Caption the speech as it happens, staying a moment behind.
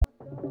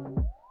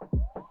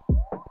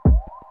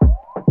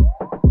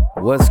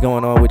What's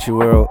going on with you,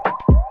 world?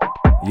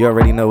 You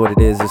already know what it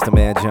is. It's the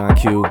man John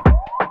Q.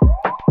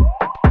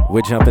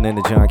 We're jumping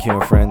into John Q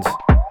and Friends.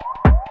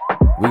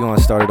 We're gonna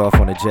start it off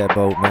on a jet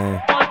boat,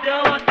 man.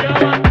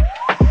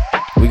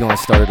 We're gonna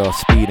start it off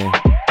speeding.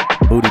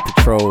 Booty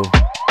Patrol,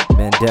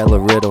 Mandela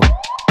Riddle.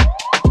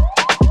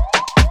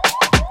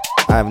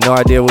 I have no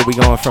idea where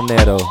we're going from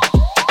there, though.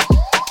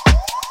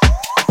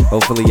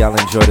 Hopefully y'all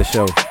enjoy the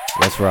show.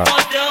 Let's rock.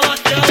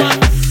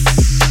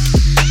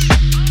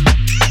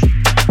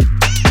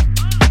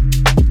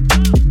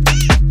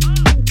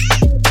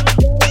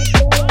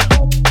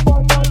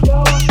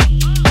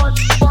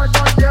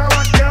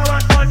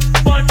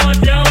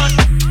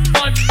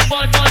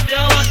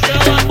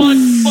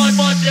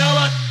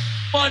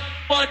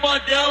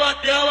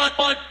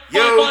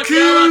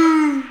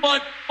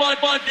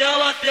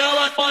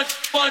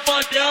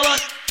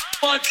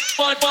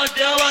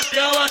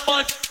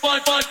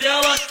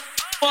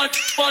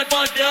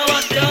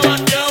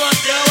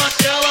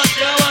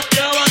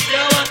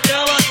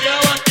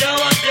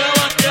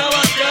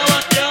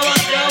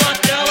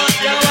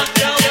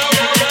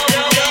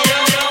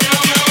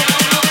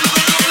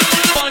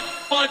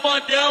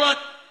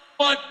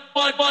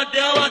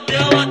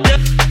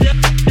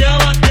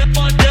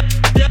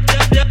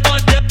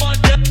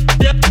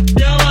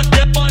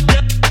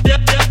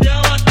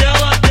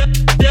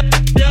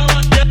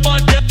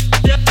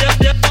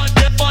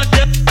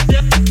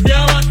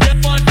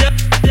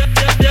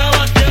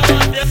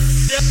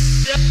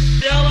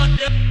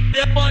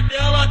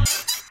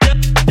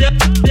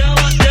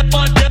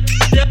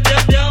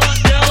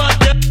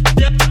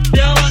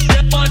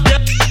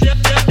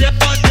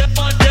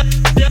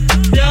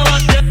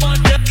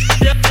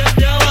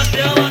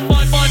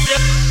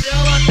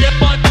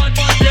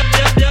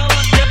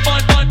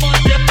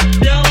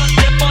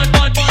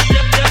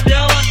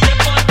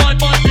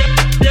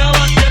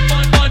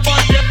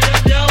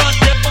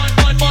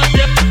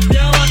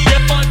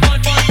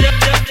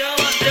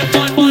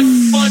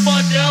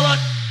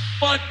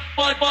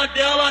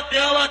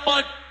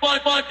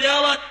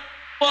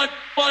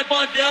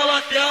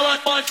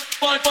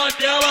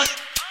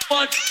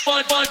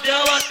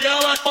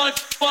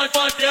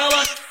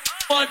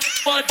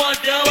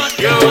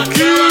 Yo,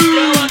 Q!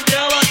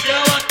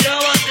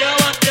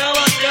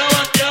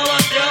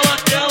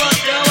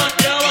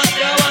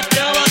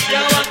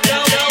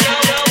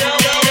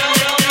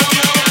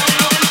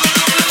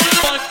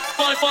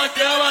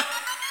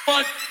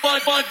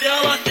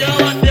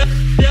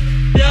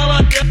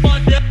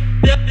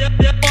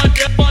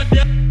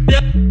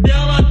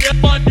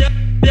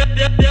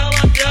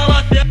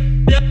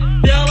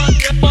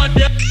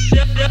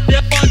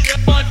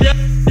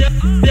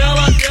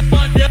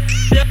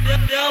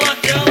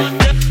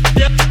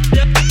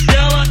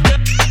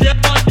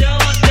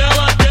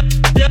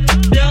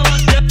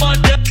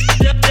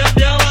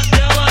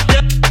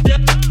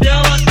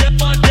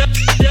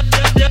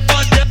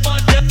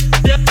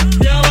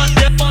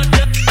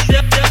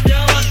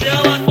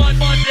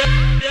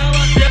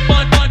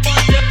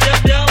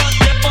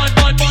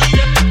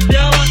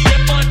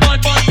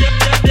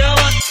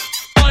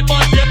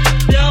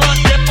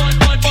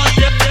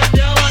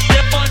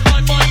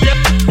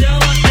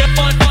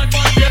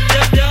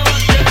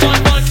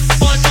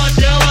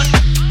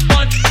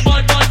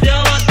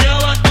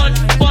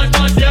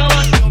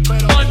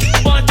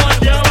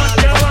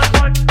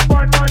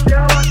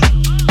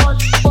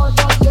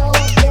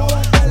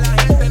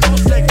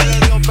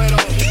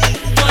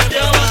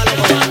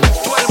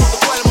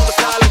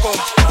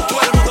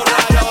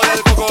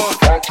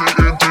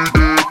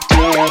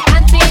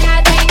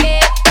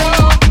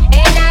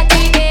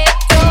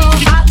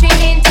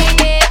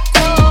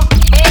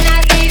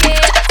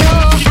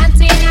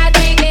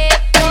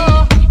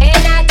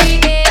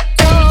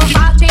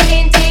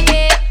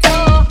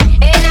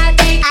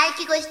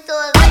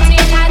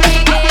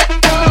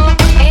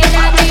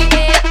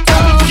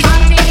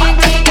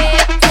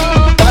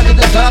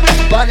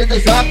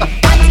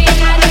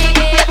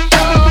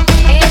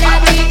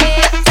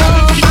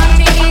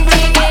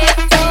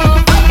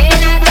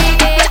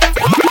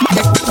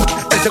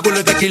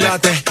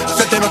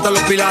 Se te notan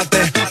los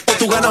pilates. O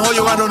tú ganas o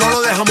yo gano, no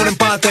lo dejamos en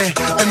empate.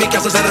 En mi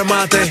casa se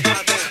remate.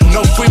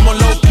 No fuimos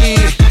low key,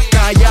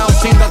 callados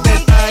sin dar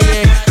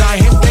detalles. La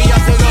gente ya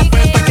se dio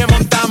cuenta que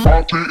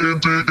montamos.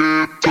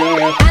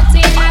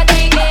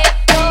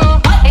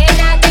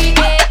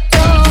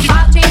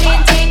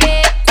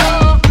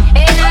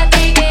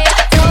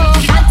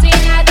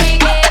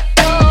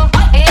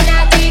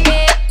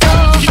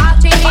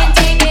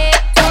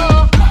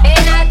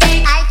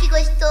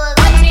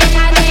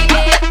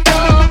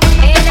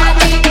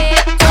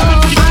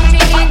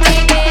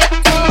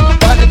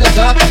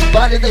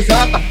 Vale de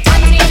zapa.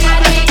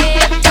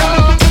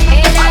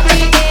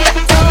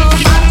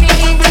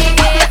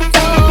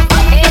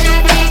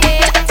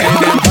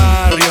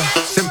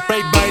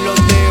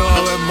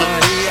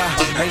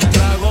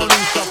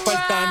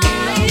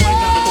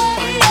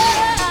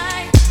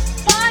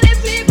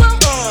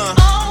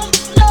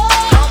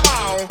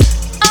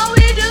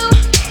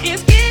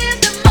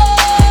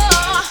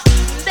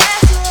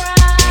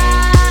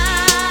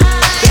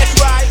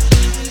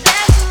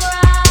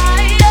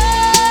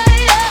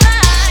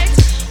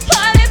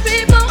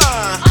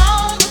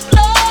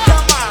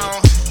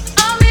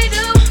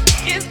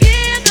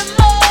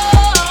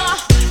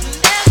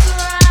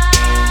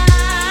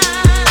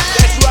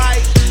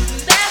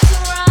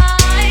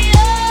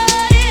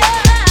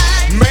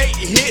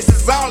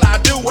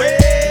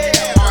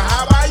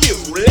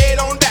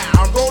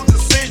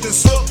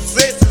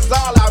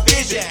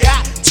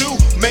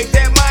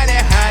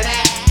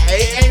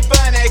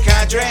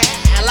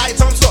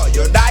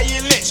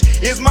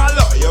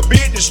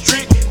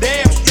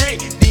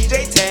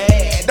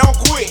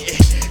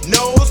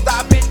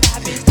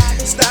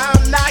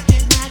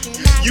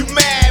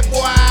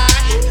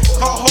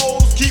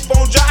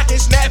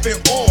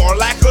 laughing or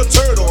like a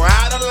turtle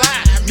out of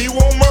line. Me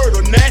won't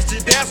murder, nasty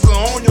dancer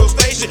on your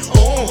station.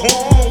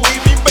 We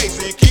be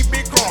basing, keep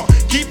it growing,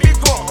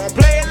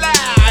 play it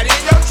loud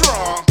in your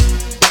trunk.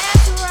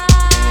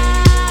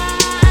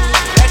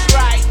 That's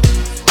right.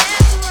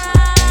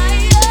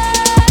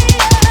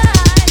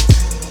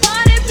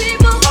 Party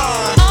people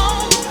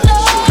on the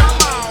floor. Come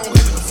on.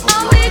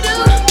 All we do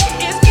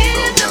is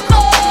give them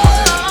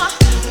more.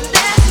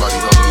 That's right.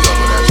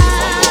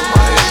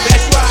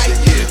 That's right.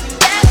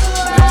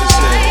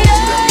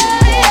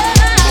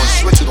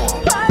 Switch it on.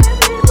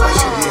 Like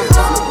she did.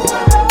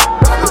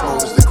 Flip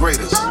mode is the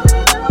greatest.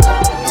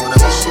 When I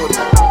was shorty,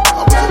 I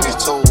was always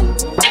told, if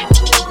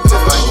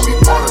I ain't gonna be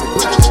part of the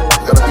greatest, I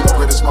gotta be the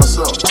greatest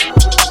myself.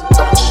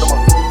 Come on,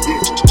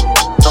 yeah.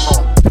 Come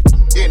on.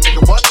 Yeah,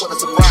 nigga, what a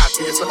surprise.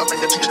 Can you set up and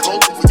get nigga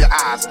closing for your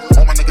eyes?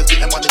 All my niggas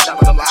getting money down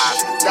to the lies.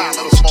 Die,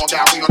 little small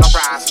guy, we on the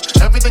rise.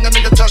 Everything a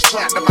nigga touch,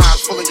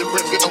 platinumized. Full of your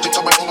grip, you know we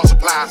coming on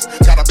supplies.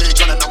 Got a big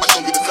gun and I'ma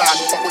show you the size.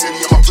 You fuck with any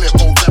of my flip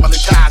mode family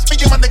ties. Me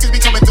and my niggas be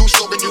coming through,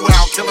 showing you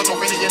out. Killing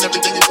off any and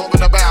everything you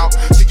talking about.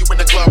 See you in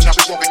the club, now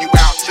we walking you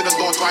out. Should've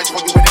thought twice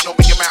before you went and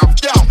open your mouth.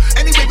 Yo,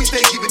 any baby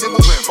stay keeping it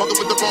moving. Fucking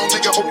with the wrong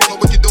nigga, hope you know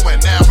what you're doing.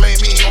 Now blame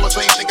me, all the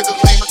same niggas the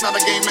same. It's not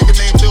a game, nigga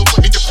name still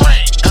put in your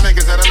brain. That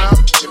niggas had enough?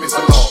 Give me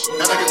some more.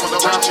 That niggas want the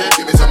round shit?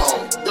 Give me some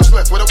more. Yo,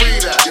 Spliff, where the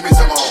weed at? Give me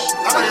some more.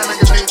 I know y'all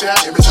niggas need that?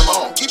 Give me some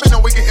more. Even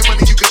though we getting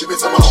money, you could give me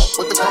some more.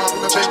 With the cars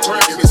in the big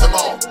crib, give me some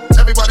more.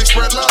 Everybody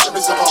spread love, give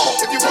me some more.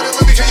 If you want it,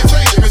 let me hear you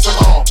say, give me some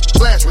more.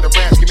 Flash with a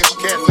blast, give me some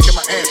cash, look at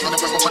my ass. Trying to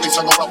bring my money,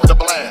 so go out with a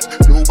blast.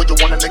 Do what you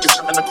want, a niggas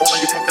come in the corner,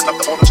 you fucking up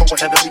the order, go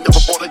ahead and meet the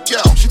reporter.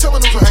 Yo, she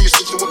telling us how you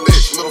sit to a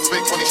bitch. Little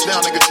fake funny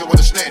style, nigga, chill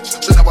with a snitch.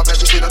 So now I bet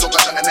you shit, I don't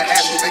matter, and the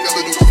ass, you make a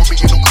little room for me,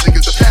 you know my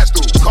niggas to pass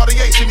through.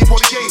 Cartier, Sydney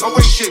 48,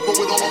 away shit, but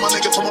with all of my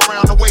niggas from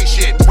around the way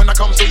shit. When I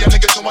come through, y'all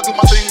niggas know I do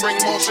my thing, bring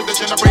more shit to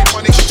generate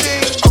money.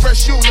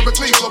 Arrest you,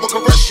 lyrically, global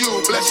caress you,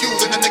 bless you,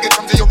 then the nigga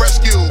come to your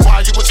rescue.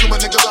 Why you assuming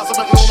niggas lost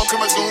some room? I'm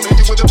coming soon, hit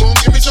you with a boom,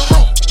 give me some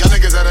room. Y'all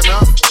niggas had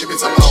enough? Give me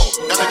some more.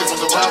 Y'all niggas want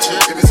some wild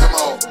shit? Give me some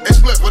more. It's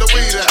split with a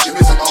weed at? Give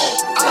me some more.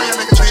 I know y'all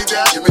niggas need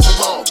that? Give me some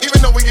more. Even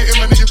though we getting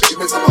money, you can give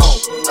me some more.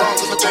 Girls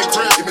in the big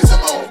crib, give me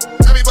some more.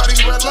 Everybody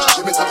spread love,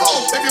 give me some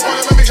more. If you want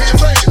it, let me hear you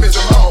say, give me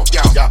some more.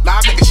 Yo,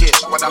 live nigga shit,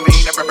 what I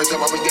mean, I represent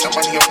when we getting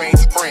money and reign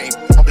supreme.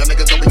 Hope y'all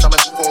niggas don't be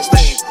coming to full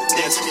steam.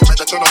 Can't see me,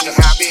 better turn on your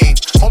high beam.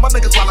 All my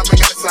niggas while I'm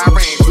ringing the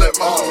siren. Flip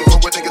mode, we go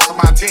with niggas on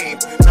my team.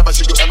 Never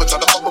should you ever try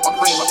to fuck with my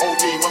cream. My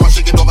OG, when my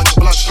shit get all in your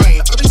bloodstream.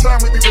 Every time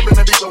we be ripping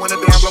and be blowing it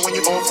down, blowing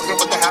you all fucking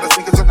with the hottest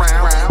niggas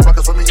around.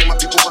 Fuckers for me and my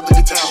people run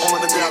through your town,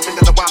 holding it down,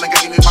 thinking the wild nigga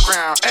ain't in my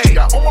crown. Hey,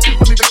 all my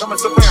people need to come and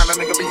sit down. That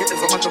nigga be hitting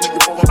so much to make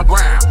you fall on the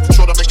ground.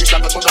 Sure to make you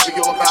shot, that's what I be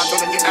all about.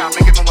 Turning you out,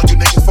 making them like you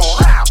niggas fall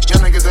out.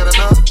 Y'all niggas had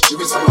enough? Give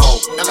me some more.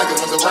 Y'all niggas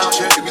want the round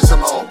shit? Give me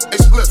some more. Hey,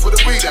 Split for the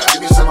weed out,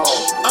 give me some more.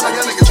 I know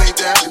y'all niggas ain't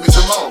that, give me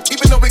some more.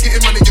 Even though we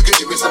getting money, you can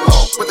give me some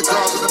more. With the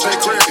cars in the big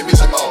crib, give me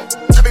some more.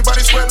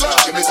 Everybody spread love,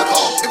 give me some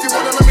more. If you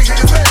want it, let me hear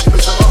you say, give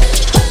me some more.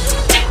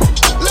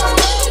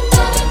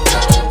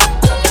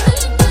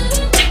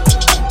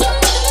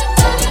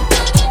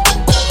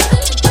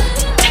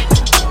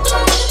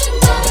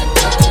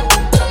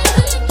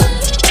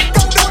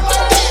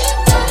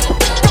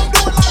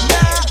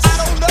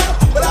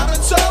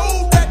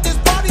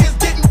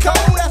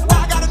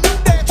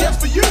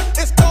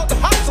 It's called the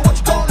hot, so what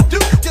you gonna do?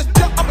 Just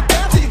jump up and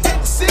down till you hit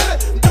the ceiling.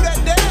 Do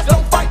that dance,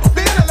 don't fight.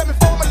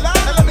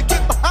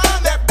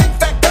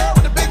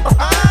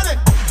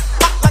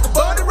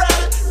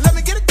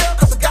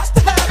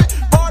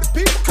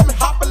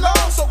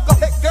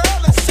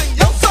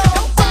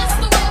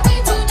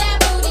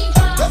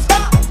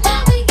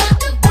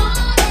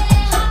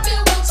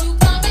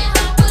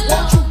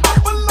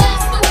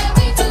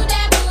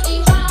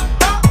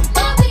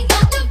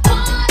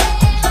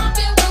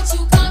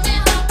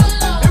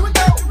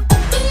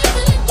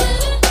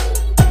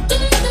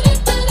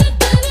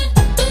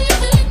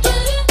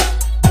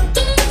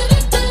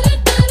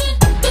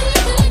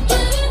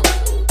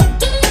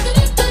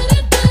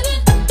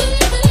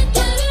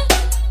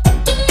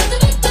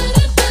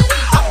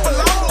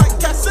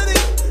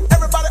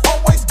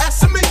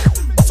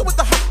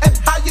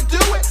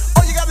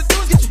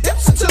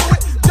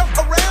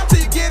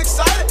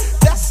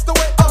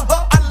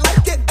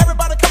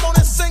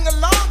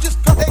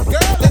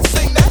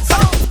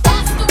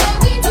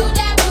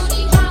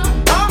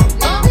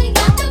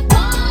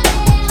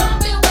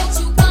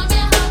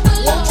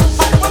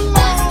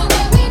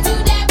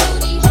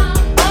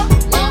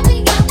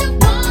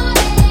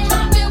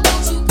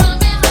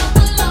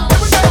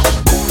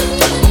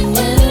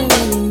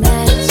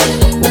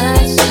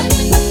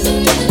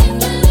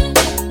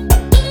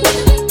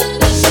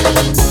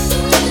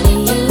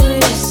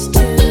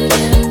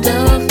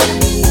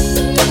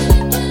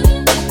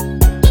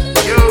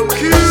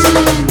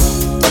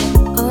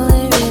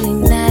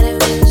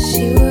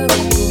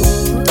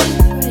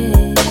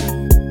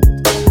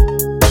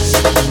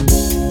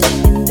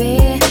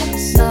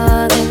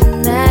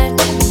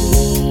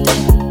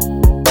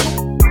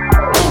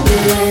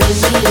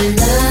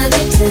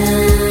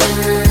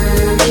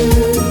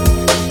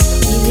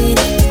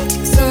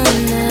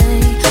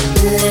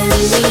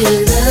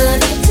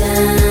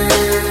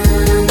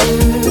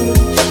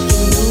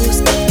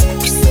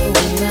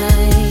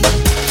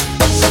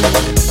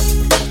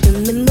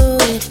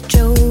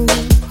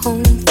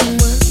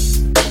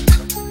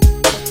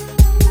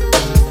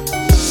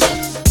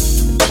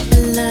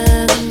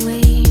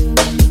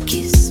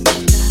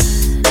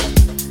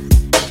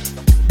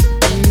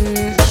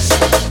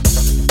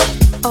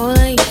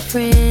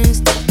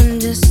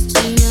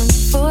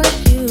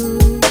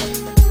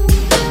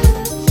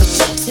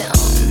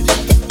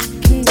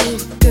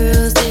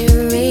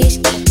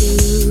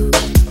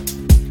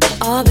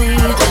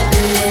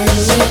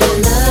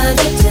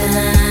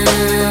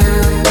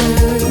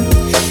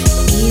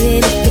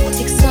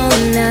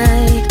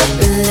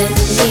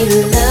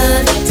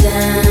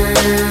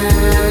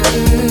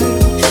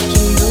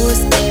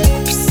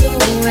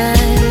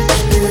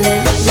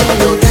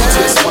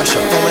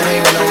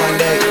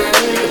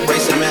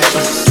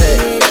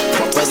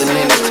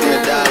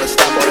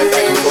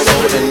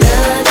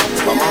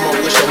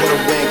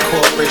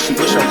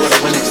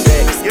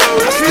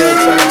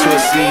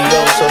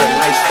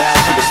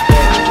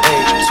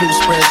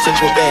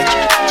 Quebec.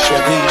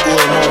 Cherie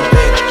boy, mon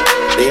bec.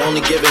 They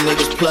only giving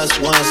niggas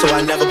 +1, so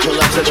I never pull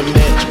up to the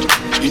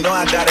Met. You know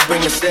I gotta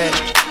bring a set.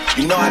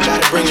 You know I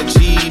gotta bring a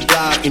G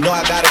block. You know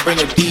I gotta bring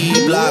a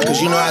D block.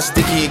 Cause you know how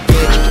sticky it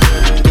get.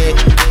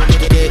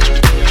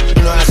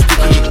 You know how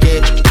sticky it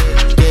get.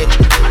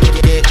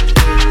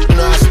 You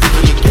know how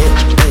sticky it get.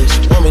 Hey,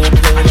 she want me to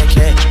play with that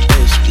cat.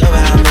 Hey, she love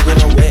how I'm making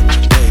her wet.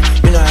 Hey,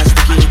 you know how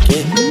sticky it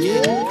get.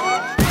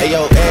 Hey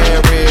yo,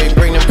 Eric,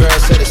 bring them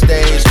girls to the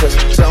stage. Cause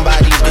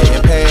somebody's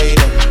getting paid.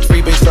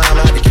 Free big slime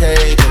out the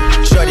cage.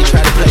 Shorty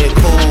try to play it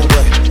cool,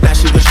 but now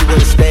she wish she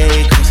would've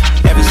stayed. Cause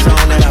every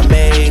song that I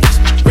made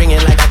is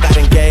ringing like I got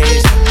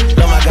engaged.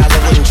 Love my guys, I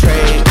wouldn't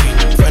trade.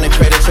 From the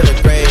cradle to the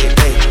grave.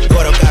 Hey,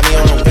 Gordo got me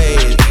on the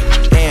wave.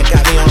 And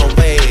got me on the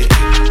wave.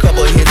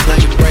 Couple hits, now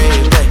you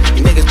brave. Hey,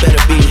 you niggas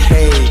better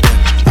behave.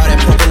 All that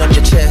pumping up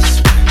your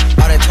chest.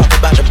 All that talk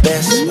about the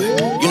best.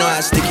 You know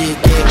how sticky it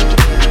get.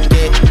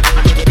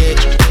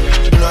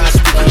 You know how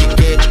sticky it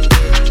get.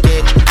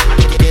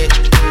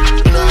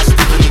 You know how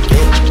sticky it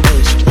get.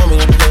 Hey, she want me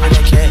to play with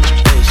that cat.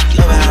 Hey, she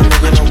love how I'm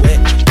making her wet.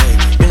 Hey,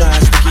 you know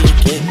how sticky it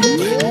get.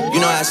 You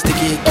know how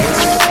sticky it gets.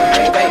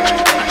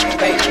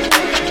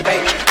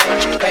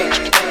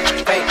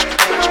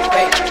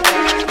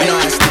 You know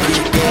how sticky it get.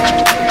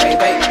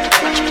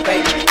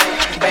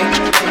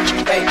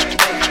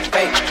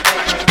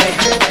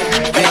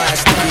 You know how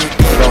sticky it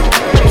get.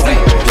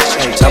 Bitch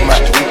ain't talking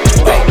about me.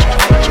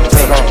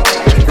 Turn on.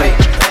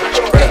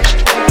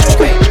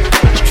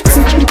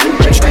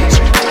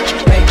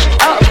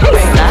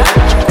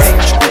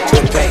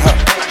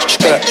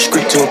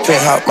 Street to a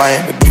penthouse,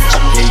 Miami Beach.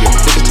 Yeah, yeah.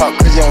 Niggas talk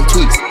crazy on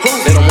tweets.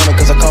 They don't want it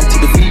cause I come to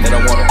the beat. They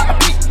don't want it. I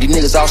beat these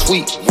niggas all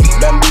sweet.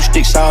 Bamboo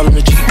sticks all on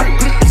the Jeep.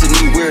 It's a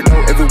new weirdo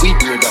every week.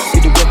 Get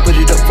the whip, put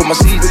it up for my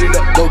seeds.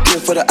 No kill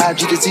for the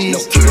IG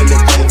disease. Do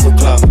anything for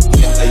club.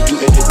 They do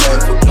anything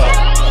for club.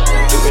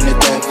 Do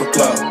anything for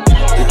club.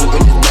 They do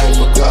anything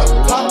for club.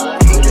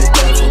 Do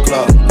anything for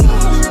club.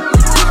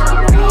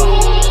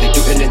 They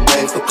do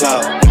anything for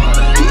club.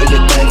 Do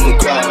anything for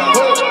club.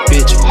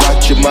 Bitch,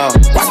 watch your mouth.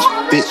 Watch.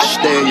 Bitch,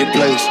 stay in your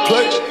place.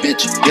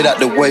 Bitch, get out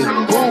the way.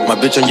 My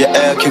bitch on your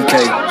LQK.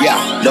 Yeah,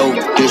 no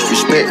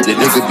disrespect. The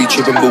nigga be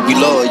trippin', but we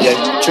love, yeah.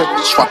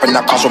 Swapping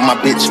out cars with my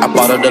bitch. I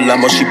bought her the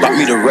Lambo, she bought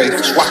me the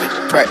Wraith. Swap it.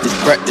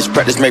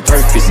 Practice, make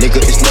perfect.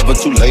 Nigga, it's never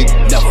too late.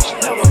 Never.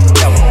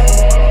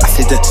 I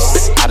see the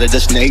out of the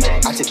snake.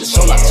 I take the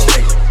soul out the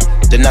snake.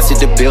 Then I see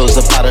the bills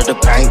up out of the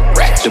paint.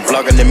 The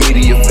blog and the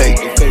media fake.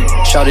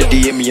 Shout it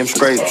DM me, I'm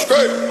straight.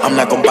 I'm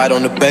not gon' bite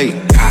on the bait.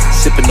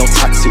 Sippin' on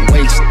toxic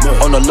waste.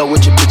 On the low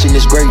with your bitch in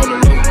this grave.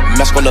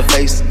 Mask on the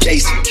face,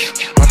 Jason.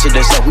 Watch it,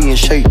 that's how we in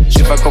shape.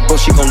 If I go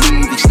broke, she gon'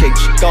 leave, escape.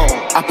 Gone.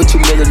 I put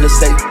 2 million in the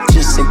safe,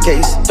 just in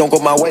case. Don't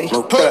go my way.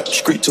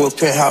 Street to a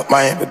penthouse,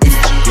 Miami Beach.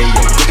 Yeah,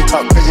 yeah. They can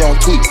talk crazy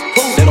on tweets.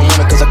 They don't want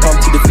it cause I come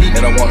to the beat.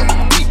 They don't want it.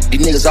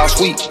 These niggas all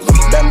sweet.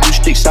 Bamboo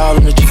sticks all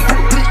on the Jeep.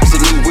 It's a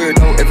new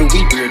weirdo every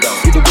week.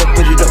 Get the whip,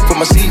 put it up for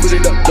my seeds.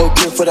 No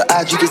kill for the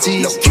IG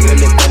disease. Do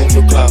anything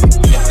for club.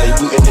 They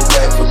do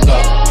anything for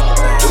club.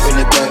 Do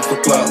anything for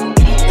club.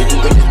 They do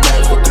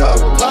anything for club.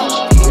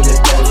 Do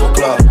anything for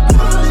club.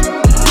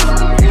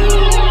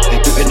 They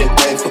do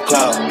anything for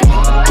club.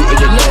 Do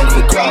anything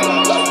for club.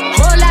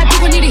 Whole lot of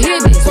people need to hear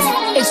this.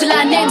 It's a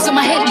lot of names on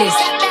my hit list.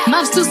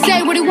 Mouth still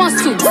say what he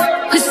wants to.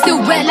 Pussy still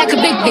wet like a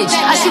big bitch.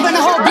 I should run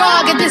a whole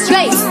blog at this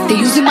rate. They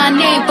using my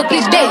name for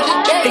clickbait.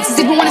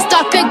 Bitches even wanna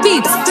start fake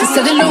beats. To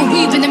sell a little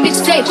weave in the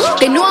mixtape.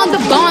 They know I'm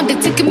the bomb, they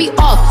ticking me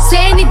off. Say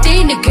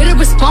anything to get a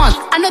response.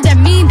 I know that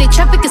mean they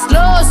traffic is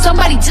slow.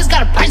 Somebody just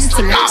gotta purchase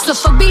to launch. So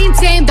for being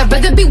tame, I'd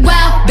rather be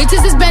wild.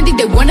 Bitches is bendy,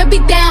 they wanna be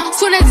down.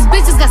 Soon as these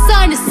bitches got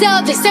something to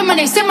sell, they say my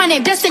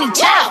name, Destiny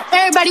Child.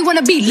 Everybody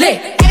wanna be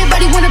lit.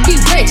 Everybody wanna be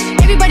rich.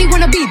 Everybody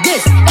wanna be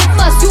this. If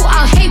us you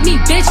all hate me,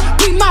 bitch.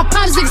 Read my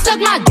problems and suck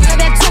my dick.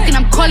 That talking,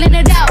 I'm calling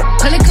it out.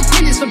 Collect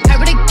opinions from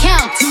private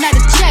accounts. You not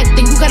a check,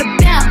 then you gotta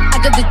bounce. I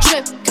got the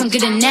drip, come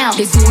get it now.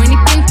 They do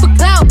anything for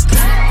clout.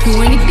 Do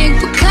anything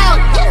for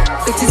clout.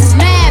 Bitches is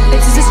mad,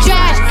 bitches is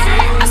trash.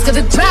 Ask her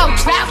the drought.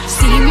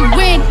 See me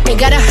win, they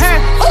gotta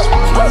hurt.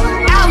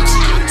 Ouch.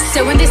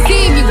 So when they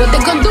see me, what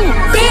they gon' do?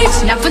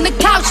 Bitch, not from the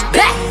couch,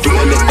 back. Do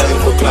anything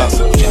for clout.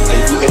 They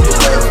do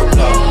anything for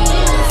clout.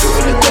 Do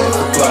anything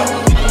for clout.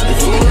 They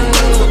do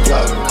anything for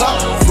clout.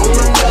 Do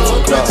anything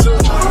for clout. Do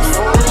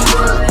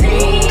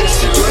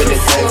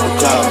anything for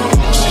clout.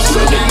 Do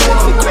anything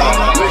for clout.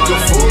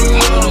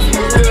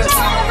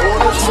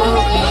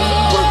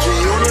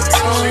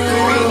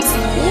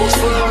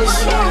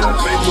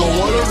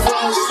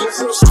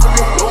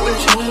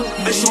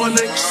 It's my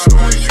next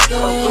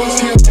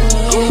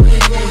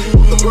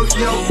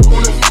Berkey, I'm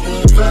on it.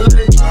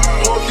 Valet,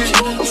 walking,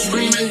 I'm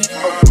screaming.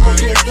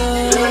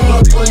 Living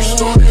like when you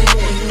started.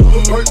 I'm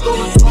a birth on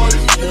the party.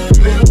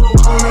 Man,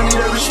 I need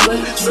every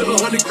respect.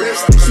 700 grand,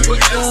 super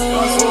gas.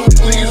 I saw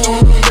niggas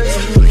on the face.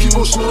 I keep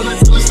on showing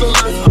it till it's the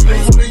life. I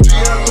made 20 G,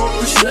 I go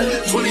for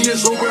set. 20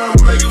 years old, where I'm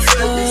making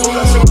fat. So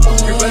that's your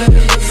fucking bad.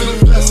 That's in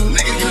the best.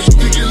 Nigga, cause you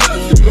think you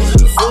left. You go to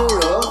the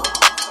floor,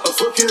 a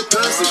fucking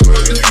passage.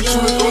 Working, you should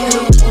have gone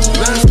to the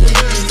master.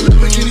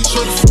 Never get each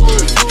other for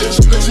it.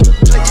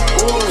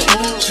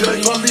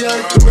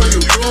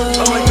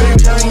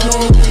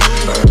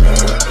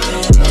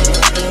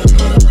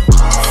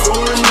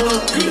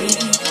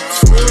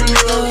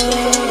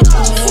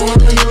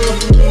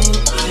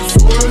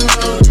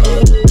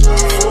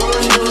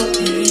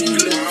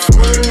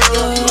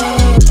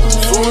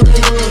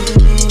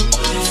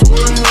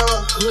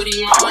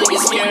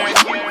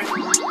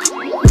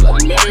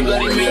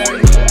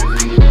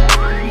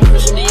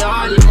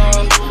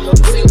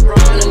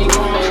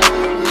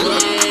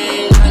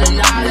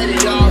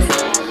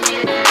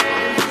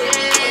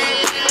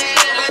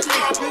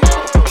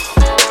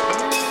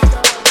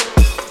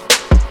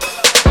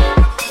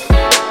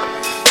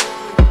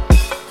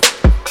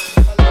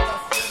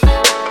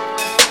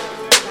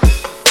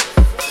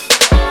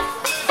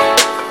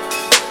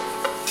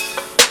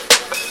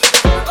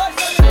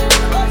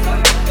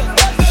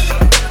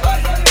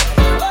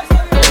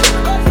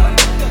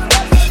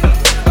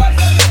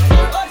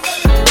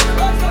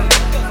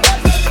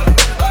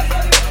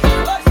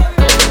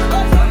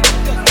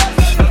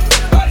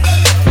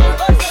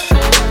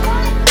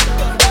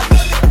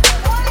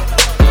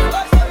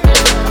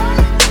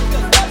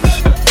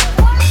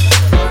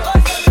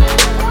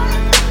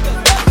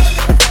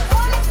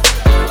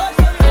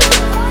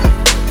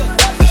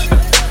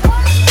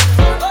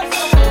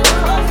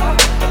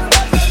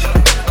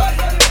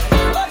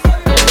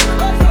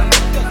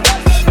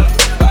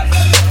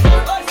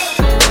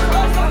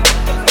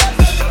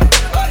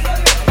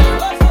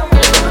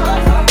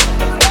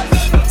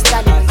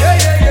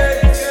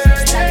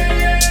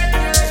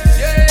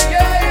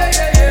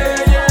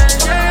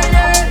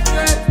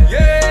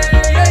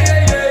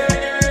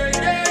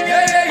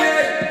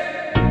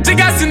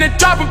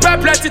 prepare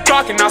plenty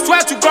talking, I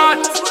swear to God.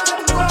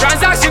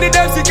 Transaction in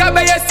them sick up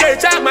by your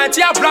stage, my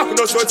tea block,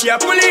 no so tea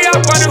fully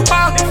up on the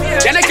park.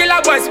 Then the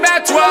killer boys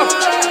back 12.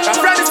 My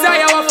friend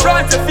say our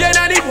front, if you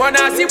need one,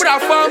 I see what I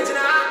found.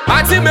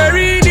 Auntie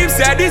Mary Nim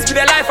said this be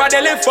the life I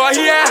they live for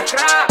here.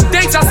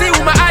 Things I see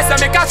with my eyes, I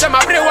make catch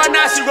my brain one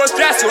now she go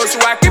stressful, so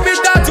I keep it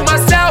down to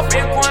myself.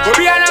 Go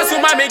be an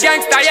answer, my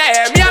gangster,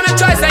 yeah. Me I'm a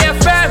choice, I am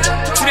fam.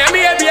 See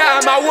me be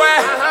I'm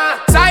aware.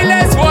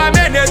 Silence for a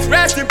minute,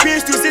 rest in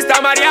peace to Sister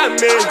Mariam.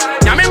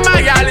 I'm in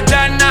my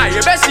Alidana,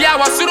 you best see I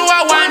was soon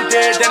one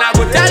day, then I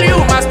go tell you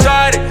my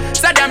story.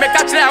 Said I make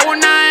catch that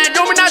one night,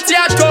 don't not see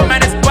at home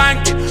and it's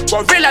banking.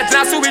 But village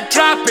now so we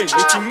trapping,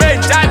 which you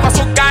made time for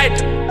so guide.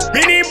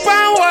 Meaning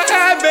power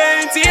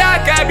heaven, see I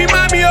can be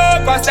mommy,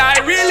 oh, cause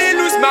I really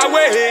lose my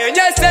way. And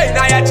you say,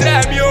 now you're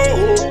trying yo.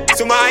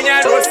 So my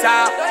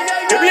rosa,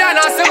 if you are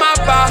not some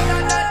mappa,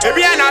 if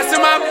you are not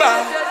some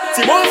mappa,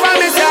 Timon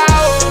family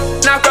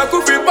sao. Now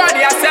cook free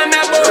body, I send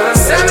me bo.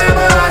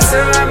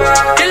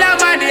 Kill a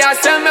man, I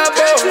send me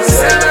bo.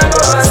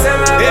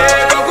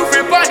 Yeah, cook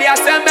free body, I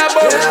send me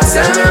bo.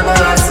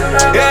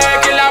 Yeah,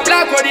 kill a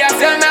black body, I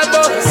send me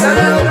bo.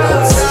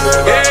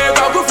 Yeah,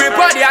 cook free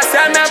body, I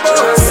send me bo.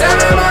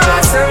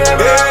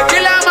 Yeah,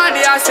 kill a man,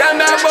 I send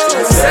me bo.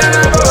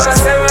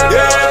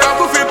 Yeah,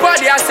 cook free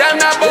body, I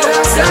send me bo.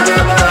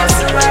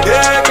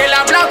 Yeah, kill a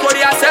black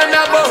body, I send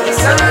me bo.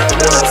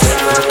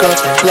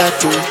 Black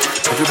dude,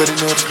 everybody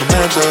knows the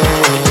Mando.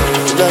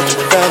 Love to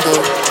the bando,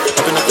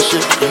 popping up the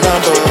shit with the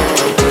Lambo.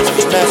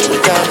 Mask with the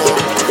camo,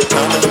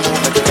 now I'm in the mood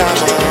like the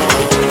camo.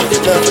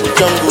 Love for the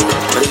jungle,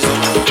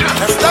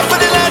 let's stop for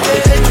the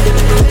legend.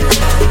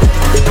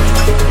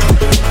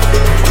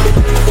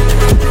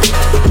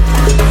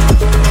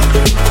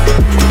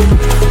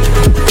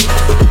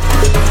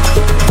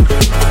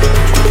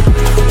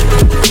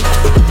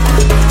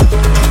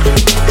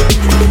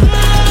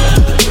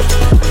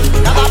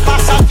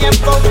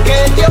 Tiempo que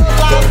dio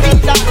la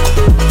vida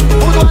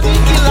pudo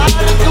aniquilar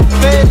tu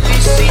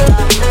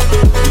felicidad.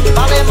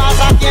 Vale más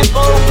a tiempo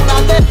una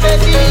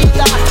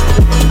despedida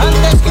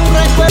antes que un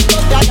recuerdo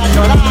te haga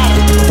llorar.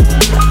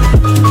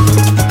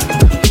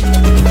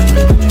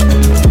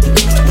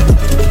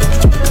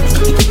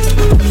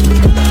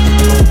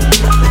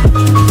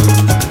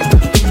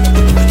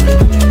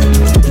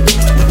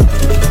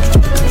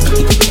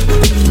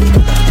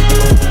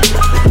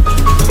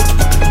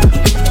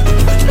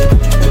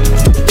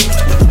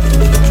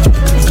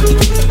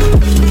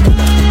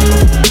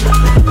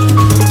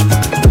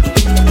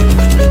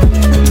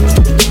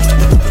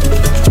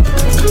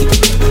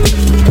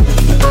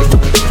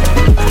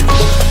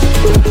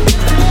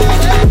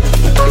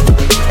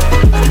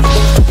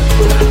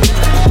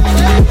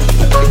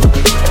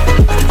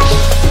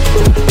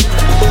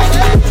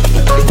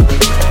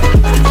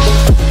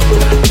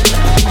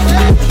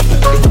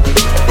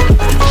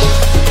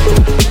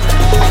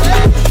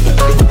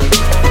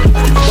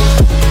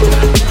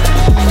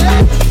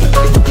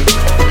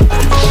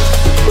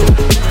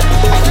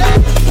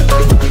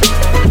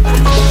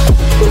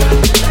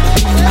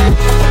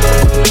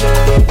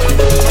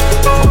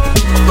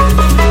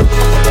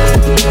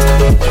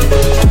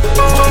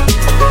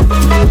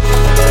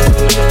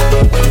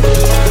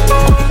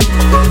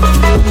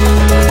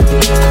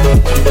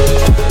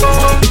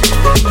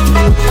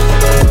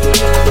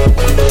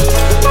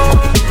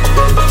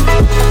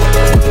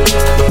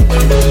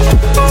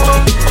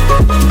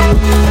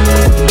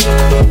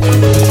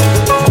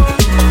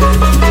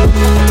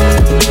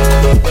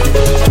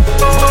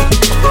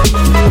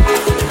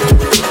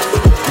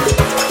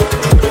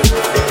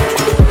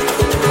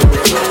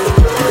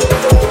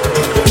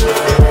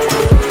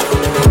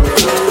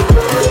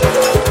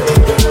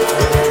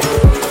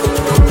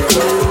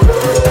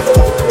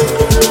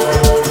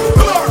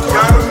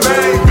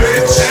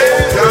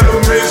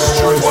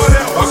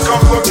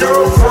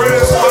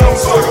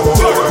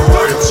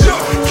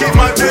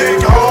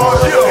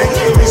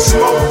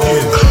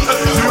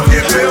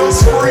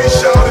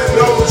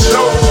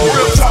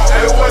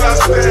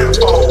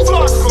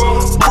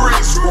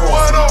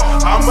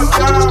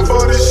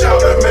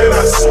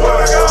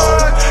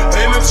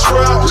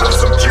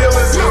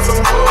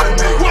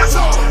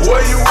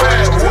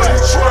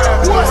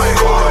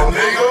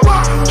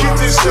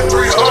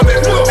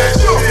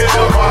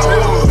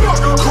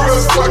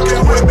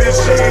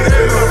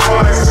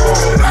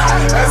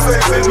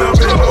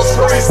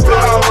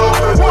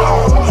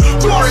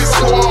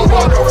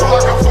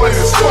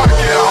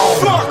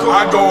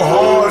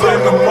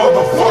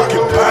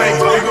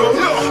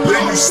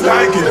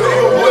 stankin',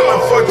 nigga. What the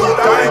fuck you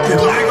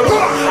thinking, nigga?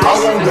 I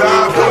won't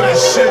die for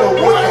this shit or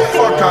what the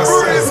fuck I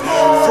say.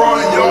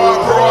 Front yard,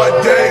 broad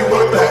day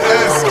with the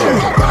SK.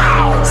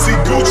 See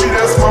Gucci,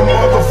 that's my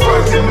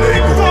motherfucking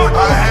nigga.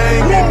 I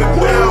hang in the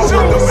down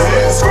with them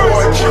head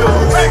squad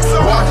killers.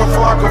 Waka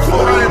flocka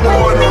flame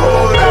on the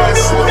hood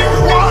ass nigga.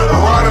 Riding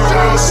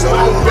around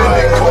slow,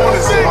 bending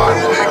corners, my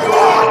nigga.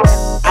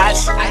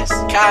 Ice,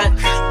 cotton,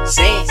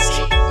 zins,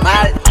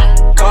 mal,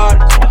 card,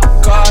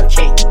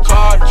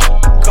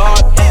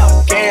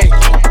 gang,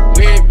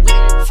 whip,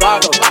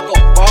 flogger,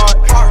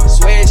 bar,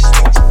 switch,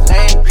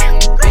 lane,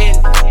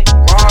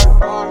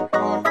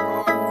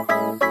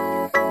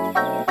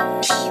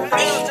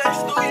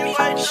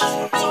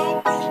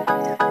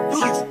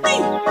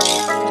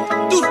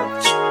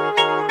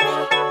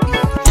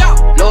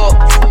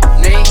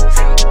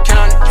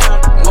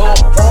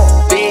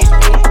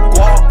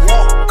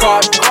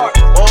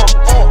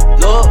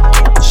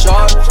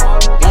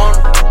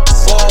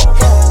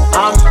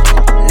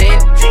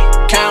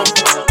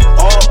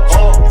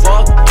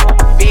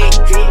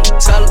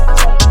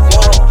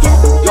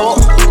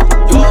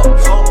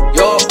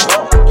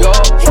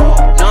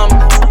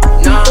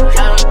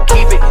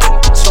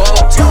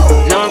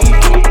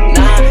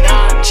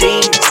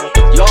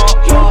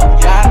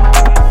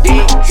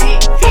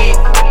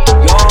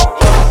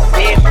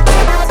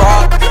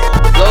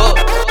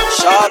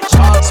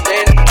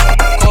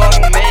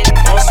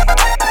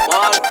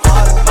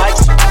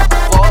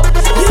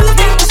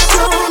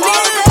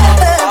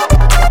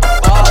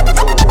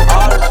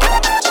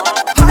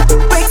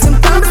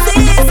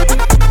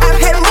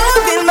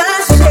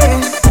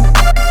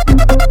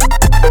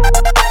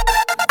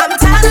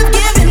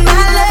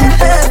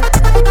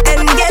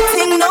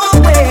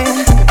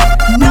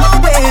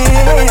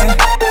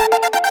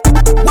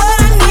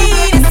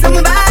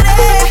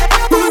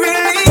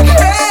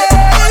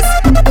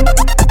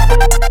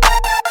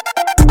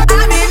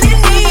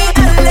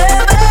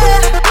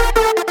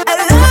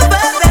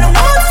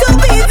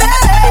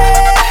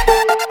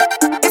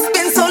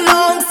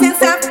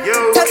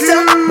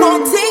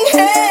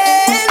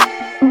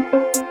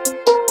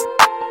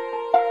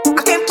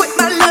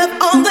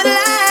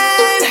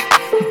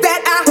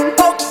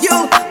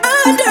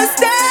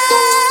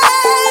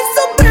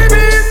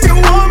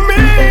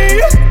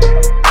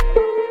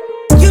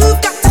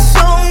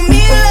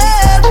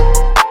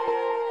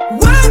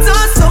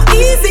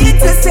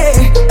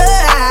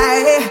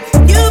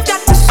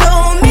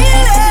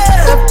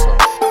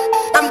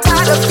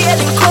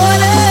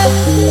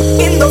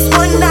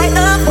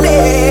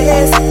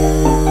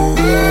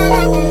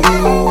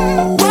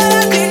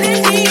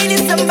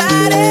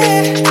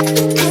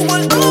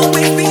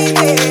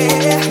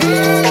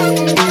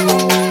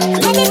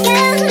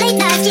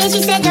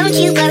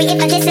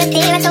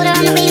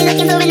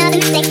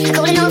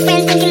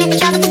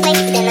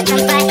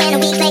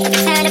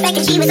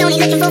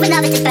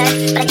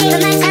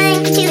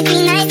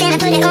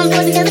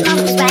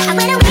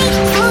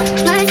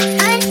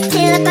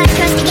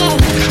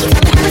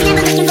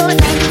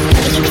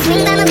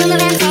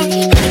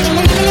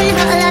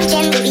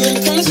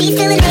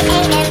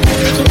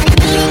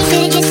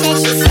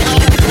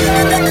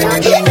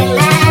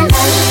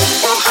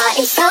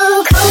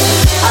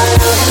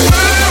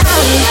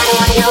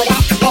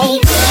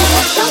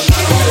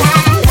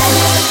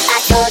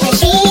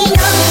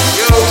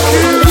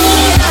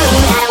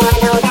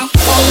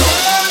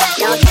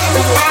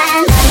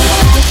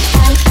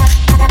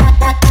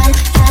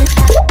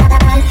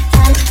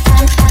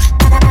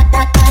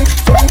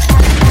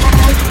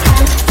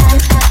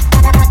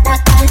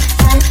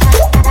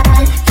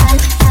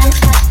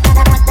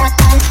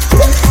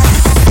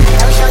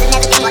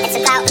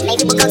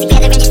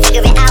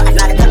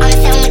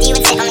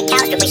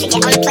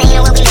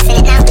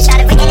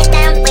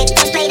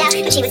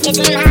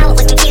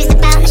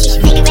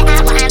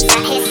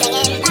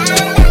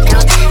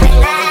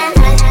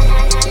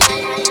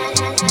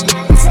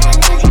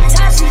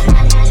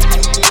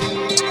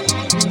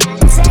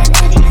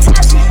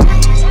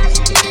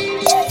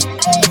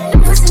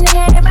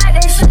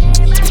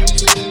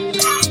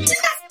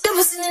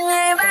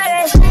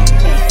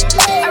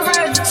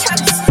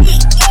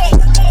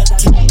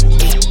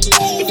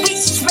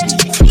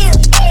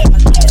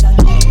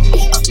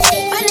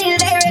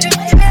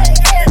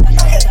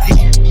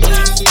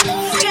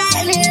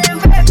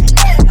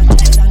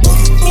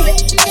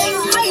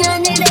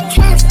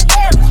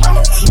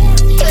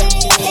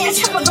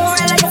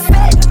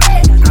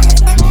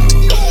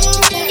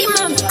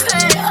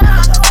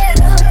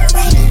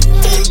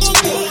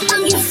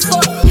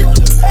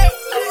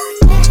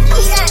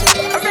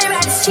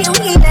 shit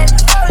we eat at the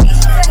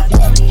police.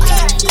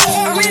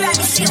 I'm real like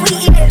the shit we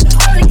eat at the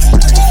police.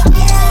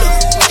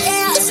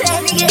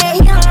 Sad nigga, he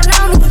don't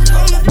know me.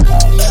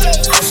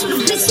 I shoot a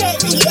bitch at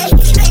nigga,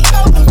 he can't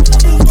know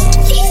me.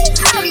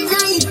 I already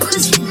know you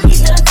pussy,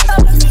 bitch, don't know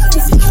me.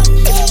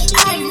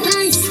 I already know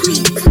you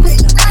sweet, pussy,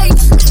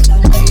 nice.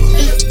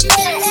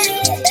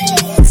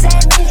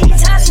 Sad nigga,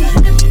 touch me.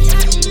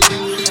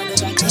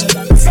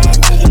 Sad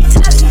nigga,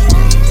 touch me.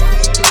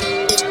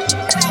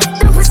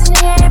 Don't pussy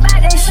nigga about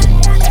that shit.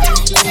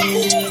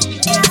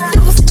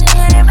 Don't pussy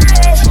nigga about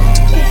that shit.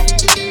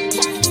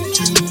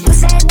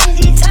 Sad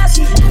nigga, touch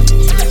me.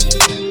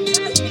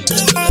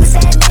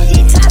 Sad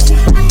nigga, touch me.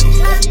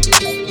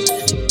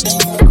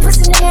 Don't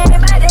pussy nigga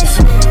about that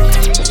shit.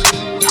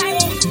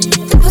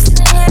 Don't pussy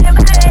nigga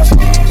about that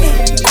shit.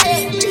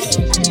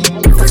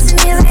 Don't pussy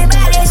nigga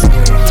about that shit.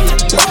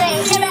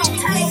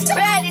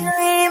 Riding on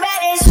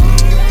that shit.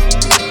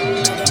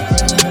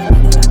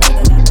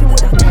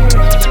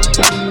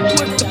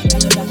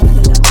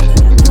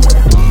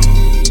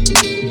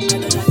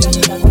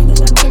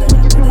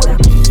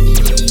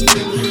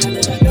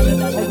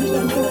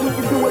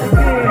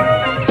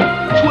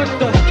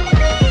 Twister,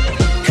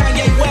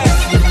 Kanye West,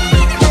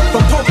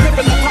 from Pope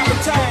Pimpin' to Papa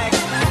Tag,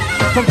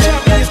 from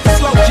champions to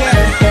slow jam.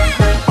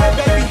 Oh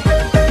baby,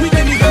 we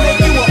can even make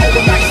you an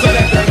overnight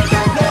celebrity.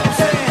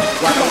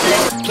 Know what I'm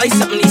saying? Play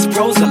something these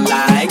pros are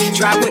like.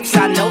 Drive whips, I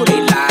know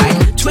they lie.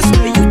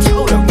 Twister, you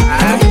told her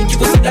right. You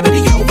a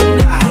celebrity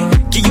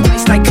overnight. Give you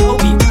ice like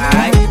Kobe,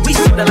 right? We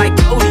sorta like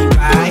Cody,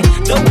 right?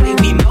 The way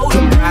we mold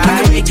 'em,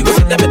 right? Make you a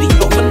celebrity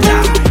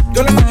overnight.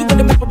 Girl, I see you with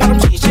the map about them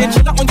cheese shit.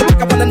 Chill out on your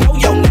back, I wanna know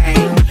your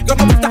name. Girl,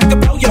 I'm stuck to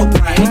blow your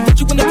brains. Put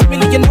you in the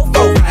million no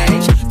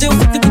range. Still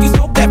sick when you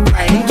smoke that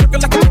brain. Girl,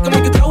 like a chicken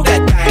when you throw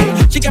that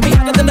thing. She got me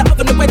hotter than the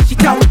oven, the way that she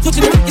talk.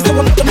 Switching the fingers, so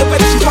I'm loving the way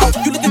that she walk.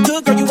 You looking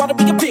good, girl, you ought to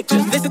be a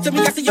picture. Listen to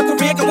me, I see your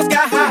career going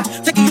sky high.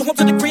 Taking you home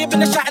to the crib in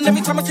the shot, and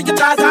every time I see your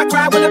thighs, I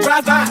cry when I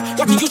drive by.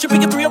 Watching you should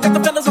be a thrill, got the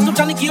fellas on some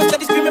Johnny Gill,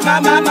 steady screaming, my.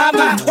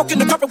 Walking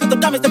the carpet with the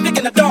diamonds, they're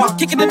picking the dog.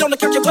 Kicking it on the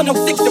couch at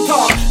 106 to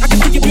park. I can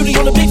see your beauty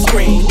on the big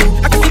screen.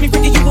 I can see me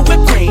freaking you with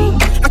whipped cream.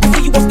 I can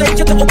see you on stage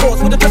at the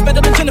awards with a dress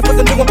better than Jennifer's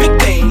and doing big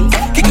things.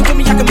 Kick it with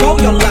me, I can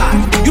mold your life.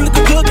 You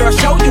looking good, girl,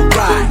 show you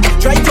right.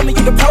 Dre told me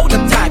you the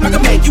prototype. I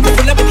can make you a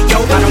celebrity, yo,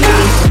 I don't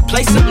lie.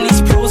 Play something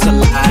these pros are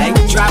like.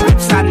 Drive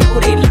whips, I know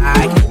they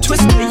like.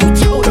 Twister, you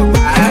told her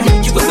right.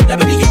 You a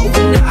celebrity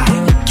overnight.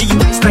 Give you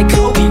ice like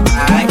Kobe,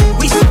 right?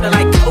 We sorta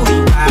like Cody,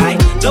 right?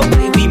 The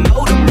way we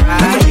mold 'em,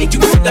 right? Make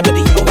you a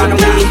celebrity, yo, I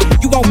don't lie.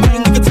 You won't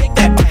bang when you take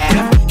that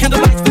bath.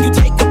 Candlelights when you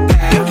take a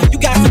bath. You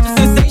got such a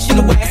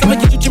sensational ass. I'ma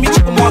get you Jimmy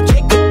Chip and Mark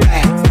Jacob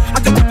bags. I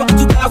could pop up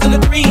 2,000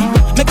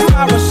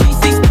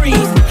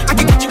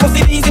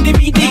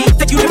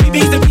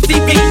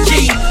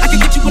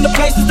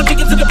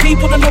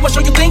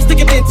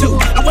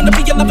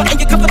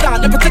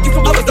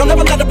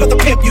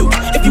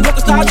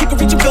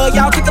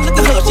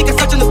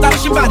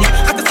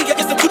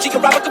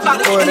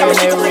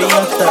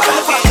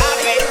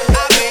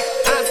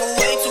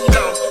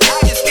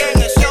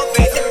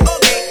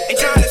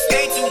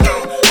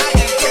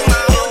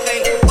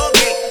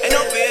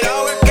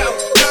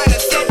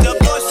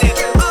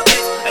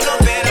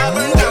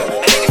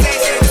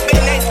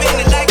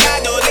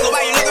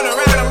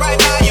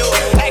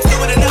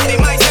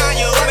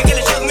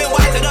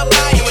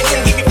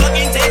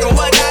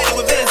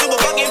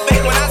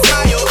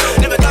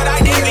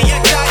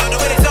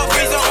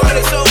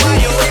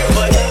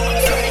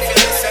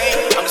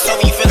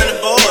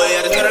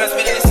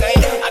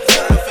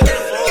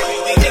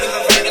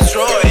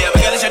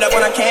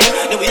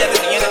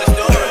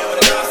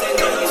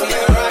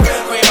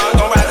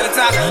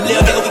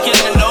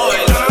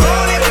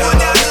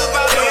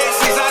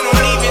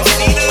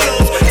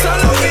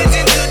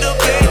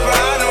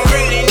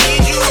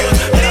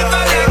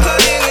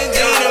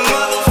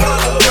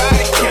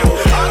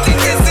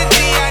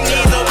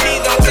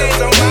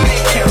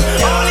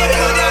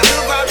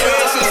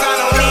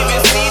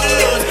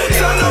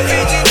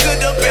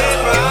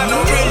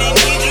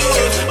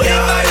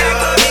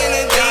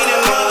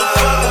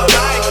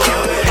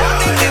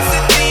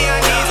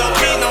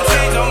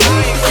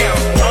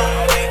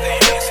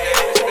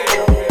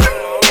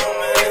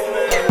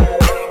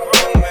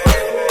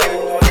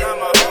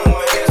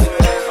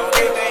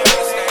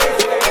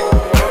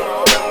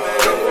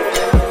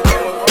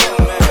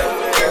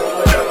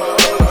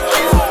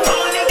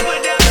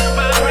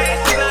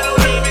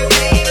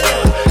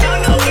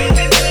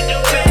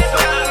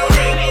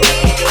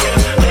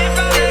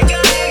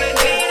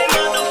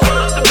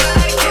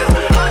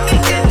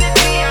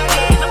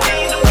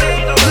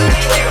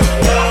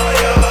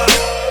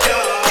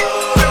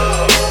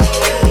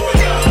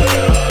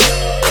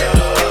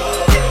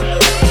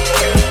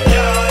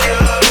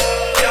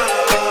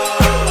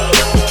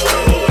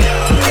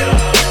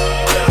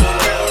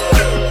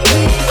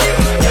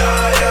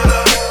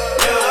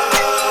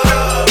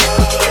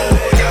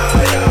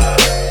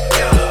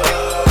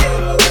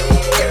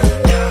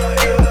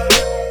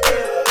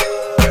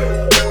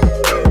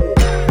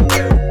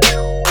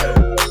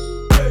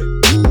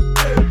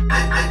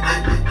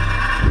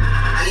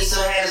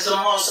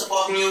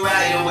 you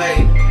right away.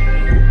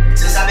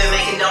 Since I've been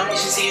making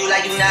donations to you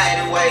like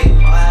United Way.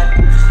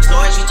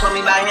 Stories you told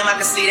me about him, I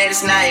can see that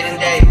it's night and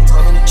day.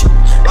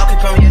 Walking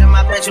from here to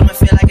my bedroom and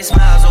feel like it's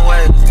miles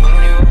away.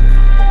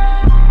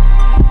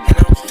 And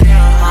I'm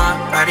still hard,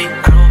 body,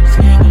 I don't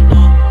feel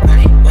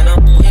nobody. When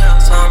I'm wheel,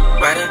 so I'm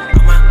riding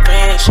on my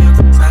friendship.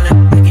 Solid,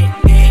 I get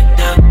hit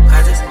up,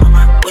 cause it's on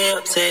my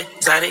wheels,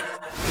 exotic.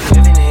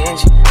 Living the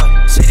engine,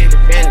 city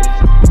dependent.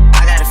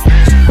 I got a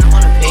friend, I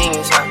want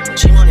opinions,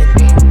 she want it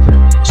thing.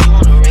 She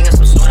want a ring or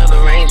some sort of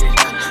arrangement.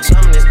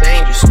 Something that's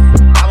dangerous.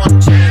 I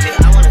wanna change it,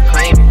 I wanna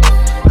claim it.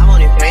 I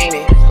want it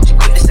painted. She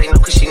quick to say no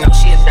cause she knows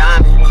she a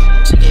diamond.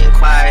 She getting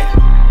quiet,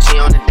 she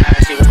on the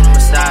dive, she want a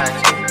massage.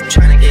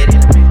 Tryna get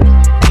intimate,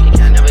 you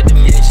can't never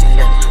diminish it.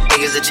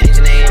 Niggas are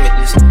changing their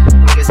images.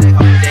 Niggas like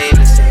all day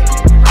listen.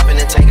 I'm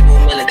finna take a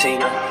humility.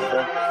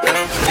 And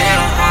I'm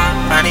still hard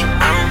body,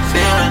 I don't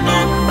feel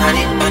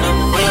nobody. When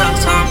I'm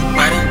wheels, I'm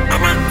riding on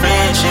my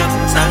friendship.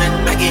 Solid,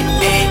 I get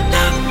big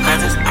up,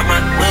 cause it's on my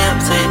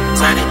website.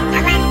 Solid,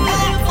 I'm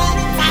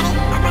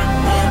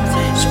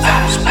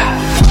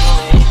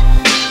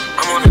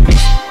on a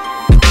mission.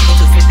 I'm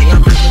 250,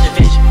 I'm rocking the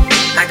vision.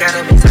 I got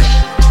a big sight.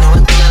 No,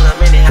 it's been a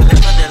minute, I've been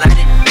so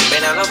delighted.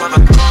 Man, I love my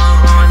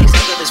car, these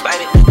suckers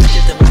despite it. I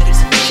just the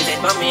brightest. She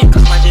ain't bought me a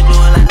cup, I just do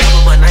it like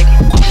never but Nike.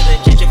 To the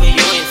ginger for you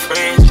and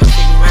friends. Trust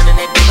me, you running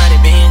that big body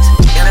Benz.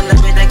 Got a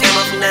little bit that came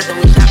up from nothing.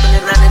 We shopping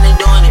in London, they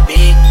doing it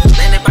big.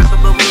 Landed proper,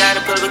 but we got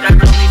a pull, we got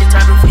no need to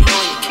top it for you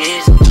and your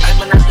kids. Like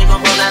when I think I'm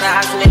roll out of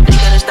house and they think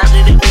that stopped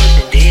it, they would've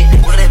been dead. They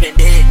would've been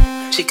dead.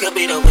 She could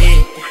be the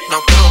wig.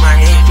 Don't pull my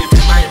head, you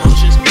test my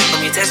emotions. When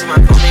me testing my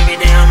phone every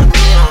day, I'm a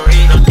nigga on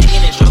read. I'm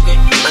thinking and stroking.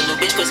 My new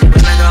bitch pussy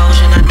wet like an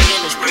ocean, I need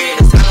in the spread.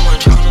 That's how I want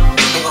chosen.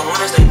 They gon'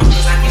 wanna stay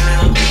focused, I can't let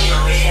them be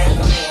on head.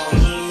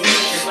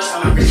 Just what's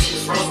on my wrist,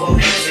 just rose both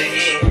hands to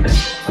head.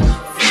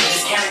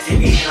 Just counted to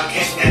me, and I'm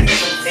catching that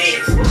bitch on the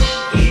feds.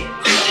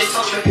 I just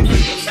told you I can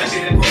keep them stuck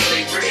in the book for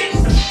they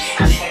dreads.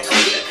 I just had told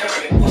you the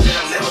current, that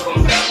I'm never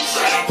gon' bounce.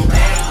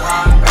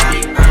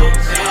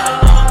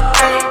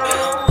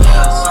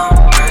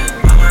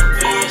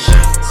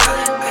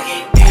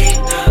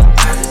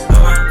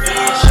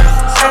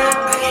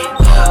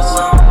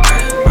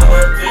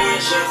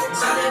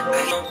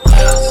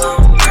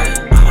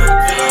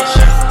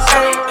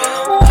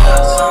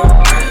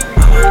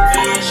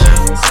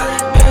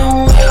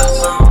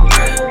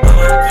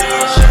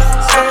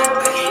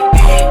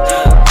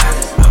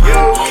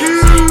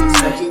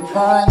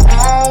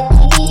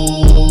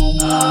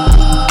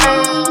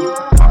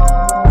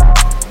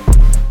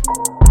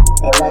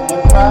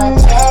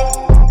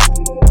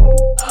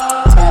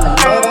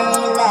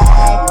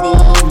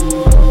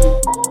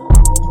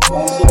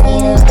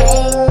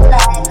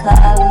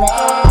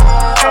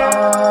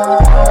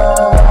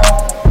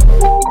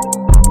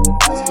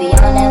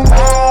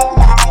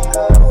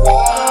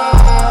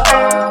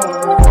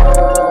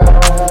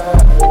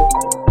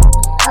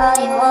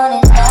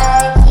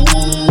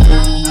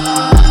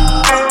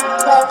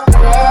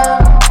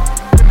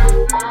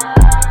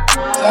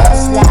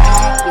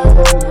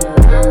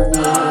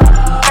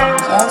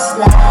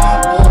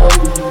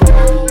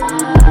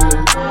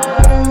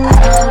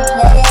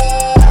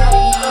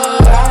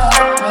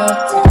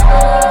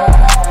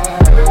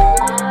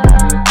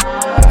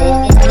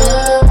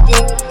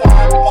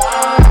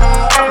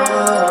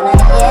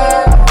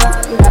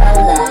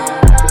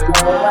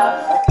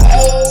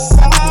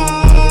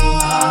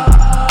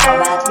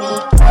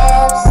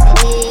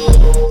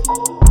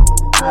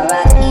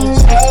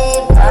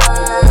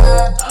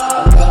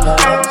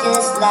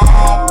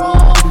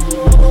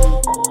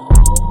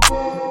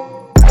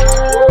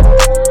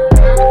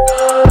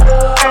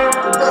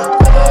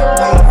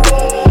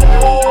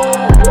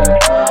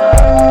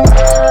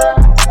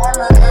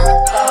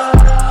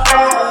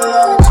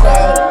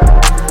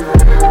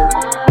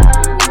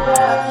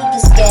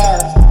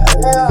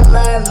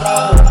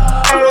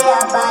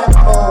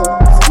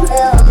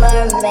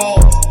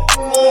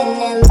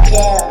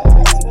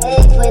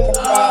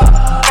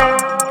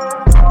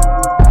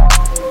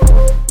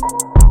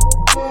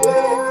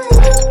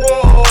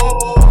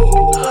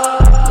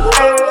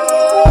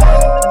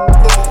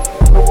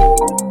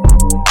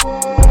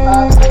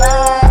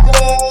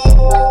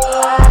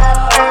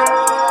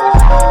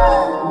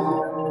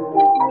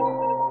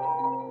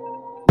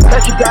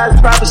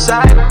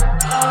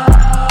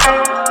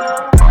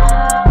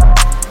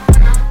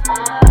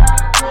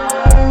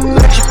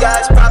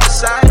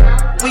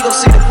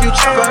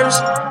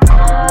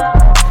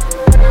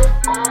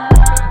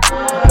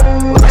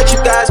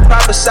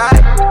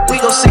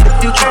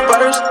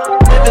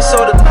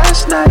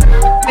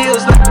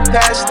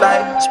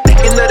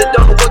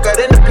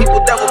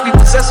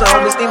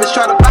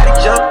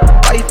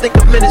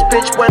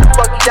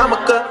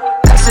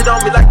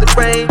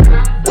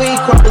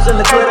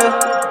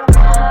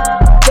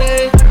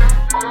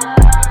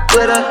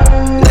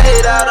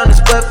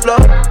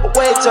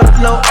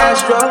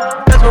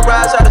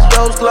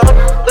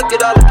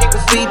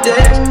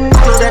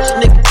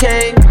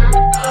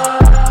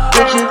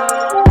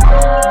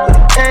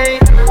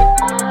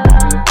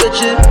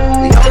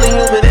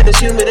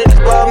 Human in this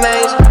world,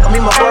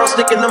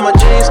 sticking in my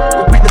jeans.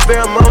 Repeat the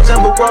pheromones,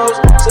 amber rose,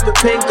 sipping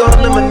pink gold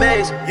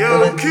lemonades.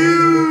 Young Q.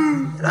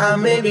 I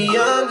may be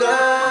younger,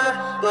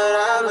 but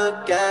I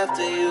look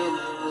after you.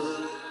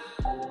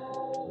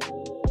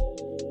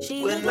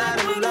 We're not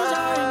in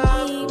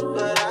love,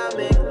 but I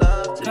make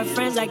love to you. Her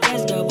friends like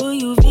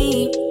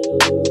SWV.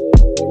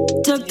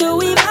 Took the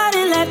weave out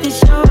and left it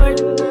short.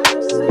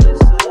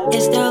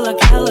 It still look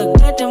hella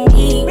good to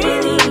me.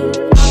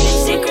 The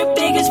secret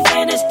biggest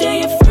fan is still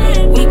your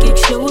friend. We kick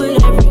shit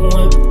with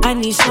everyone. I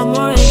need some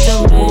more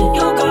intimate.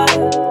 You got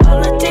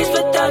all it takes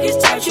for thug is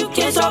touch. You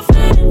can't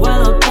soften.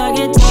 Well, I'm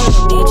thugging to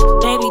the beach.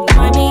 Baby,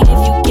 join me if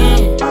you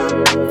can.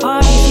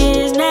 All these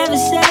years never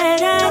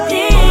said I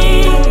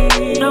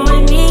did.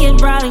 Knowing me is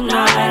probably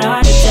not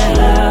hard to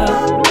tell.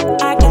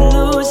 I can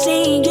lose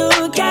seeing you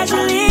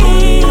casually.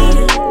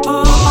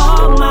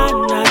 All my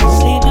nights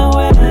sleeping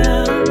well.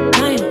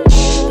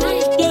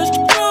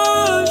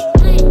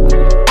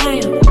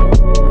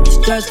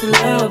 Just a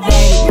little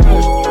baby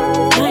girl.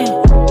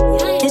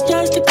 It's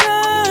just a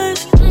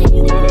crush. It's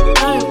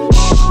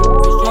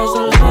just a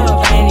little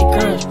baby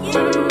crush.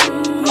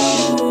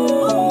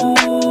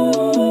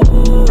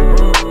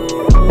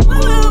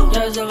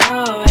 Just a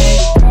little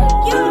baby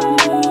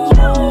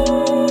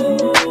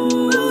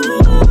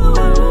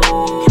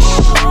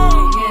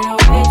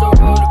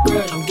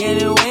crush. I'm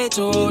getting way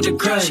too old to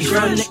crush. She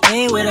from the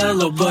A with a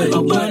little boy. I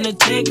wanna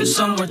take her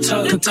somewhere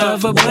tough. Could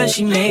cover, but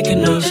she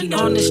making up. She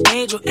on the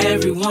stage with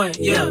everyone.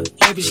 Yeah,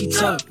 maybe she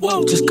tough.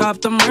 Whoa, just cop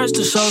the merch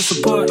to show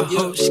support. I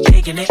hope she's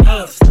kicking it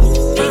up.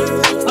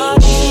 All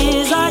these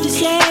years, I just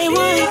say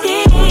one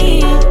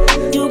thing.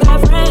 You got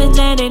friends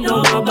and they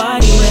know my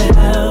body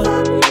well.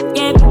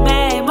 Get me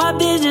mad, my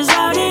business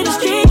out in the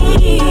streets.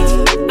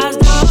 I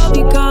still hope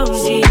you come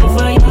see it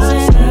for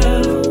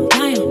yourself.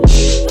 Damn,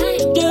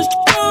 just a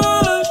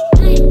crush.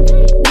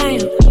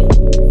 Damn,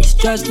 it's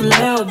just a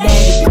little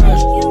baby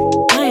crush.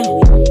 Damn,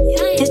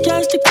 it's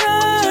just a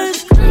crush.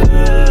 Damn,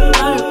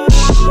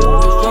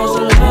 it's just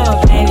a little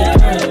baby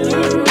crush.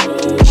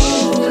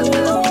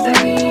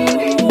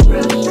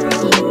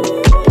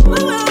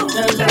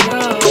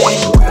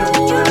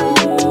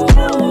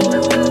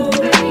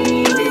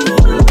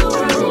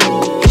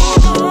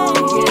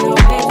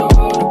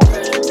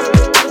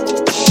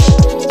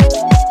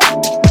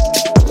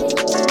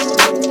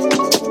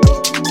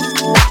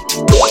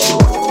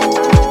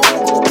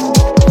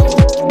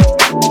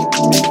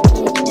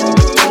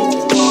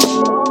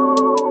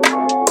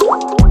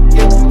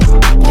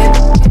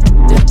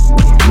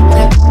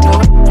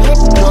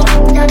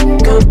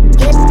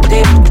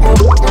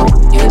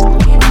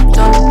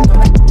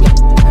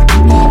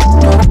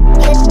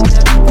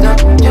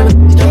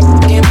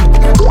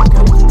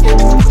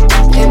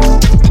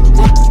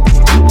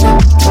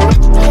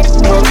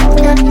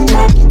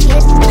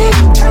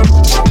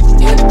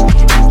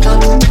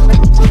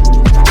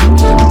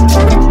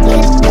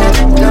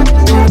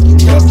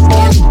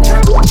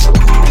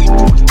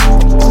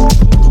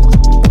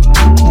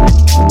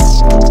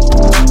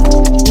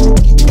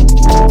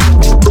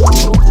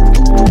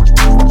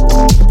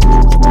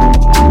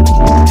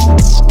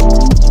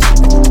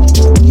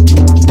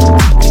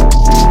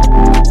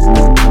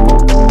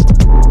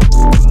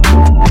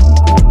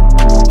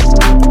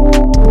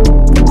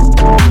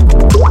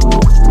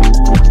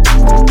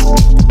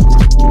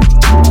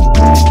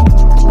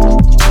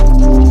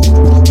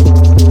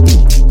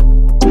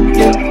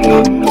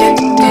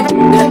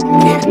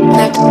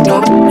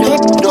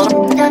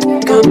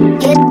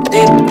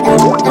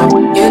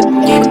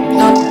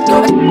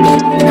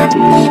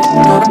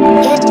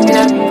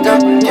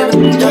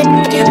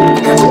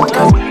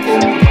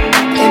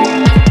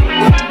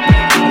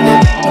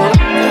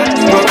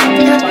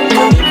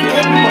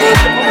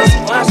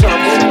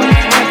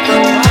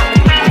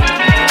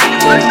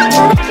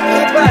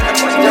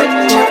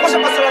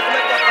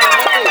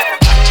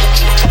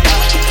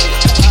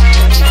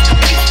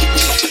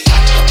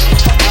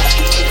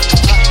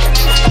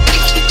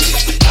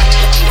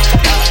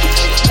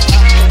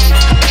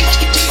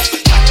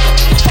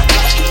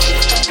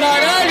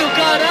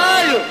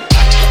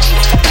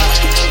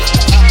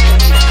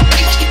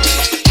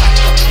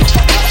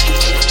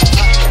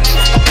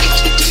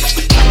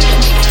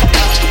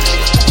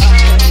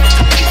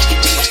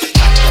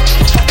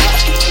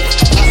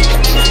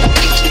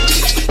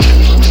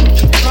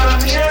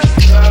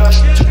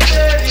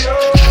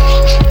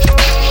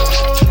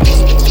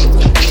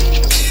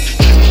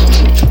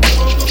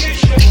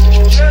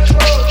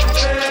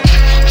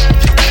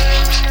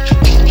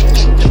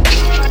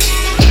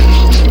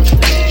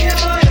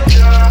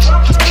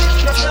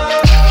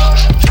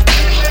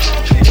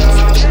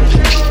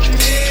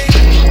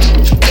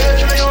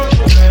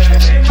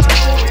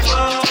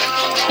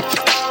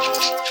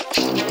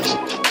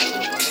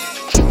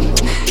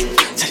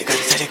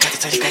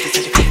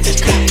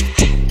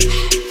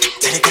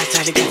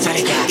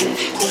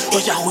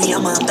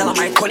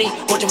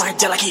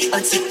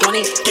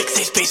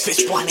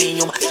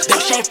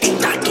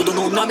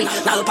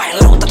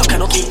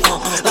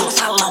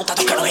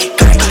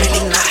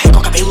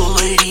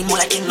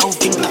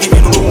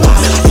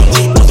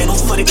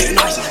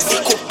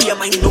 Copia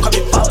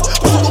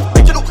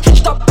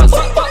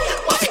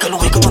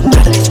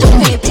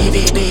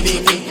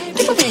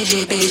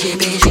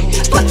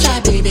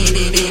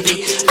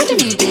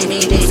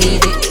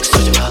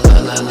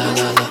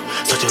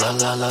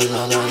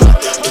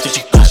Tudo de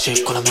cachê,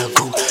 cola minha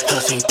gun.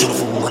 Ela sentando,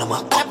 fumando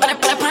maconha. Para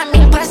pra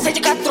mim, parece ser de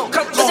gatão.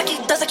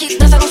 Dança aqui,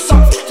 dança no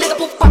som. Liga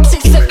pro papo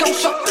sem ser que é um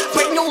show.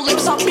 Brand new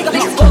lips, só amiga,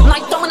 let's go.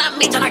 Nós tamo na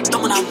mídia, nós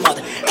tamo na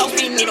moda. É os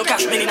meninos que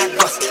as meninas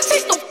gostam.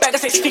 Cês não pega,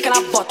 cês ficam na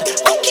bota.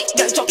 Ok,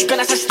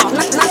 jogando essa história.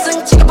 Nas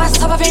antigas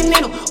passava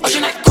veneno. Hoje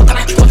nós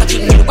conta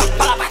dinheiro. Com a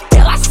palavra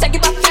dela, segue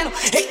batendo.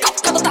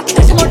 Recalcando, tá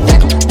até se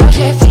mordendo.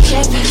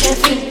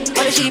 Chefe.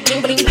 Olha esse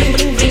blim, blim, blim,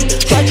 blim, blim.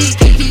 Só de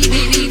vi.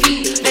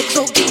 Let's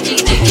go,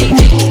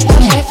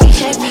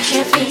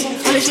 chefe.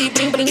 Olha esse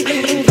blim, blim,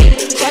 blim, blim, blim.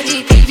 Só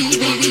de vi.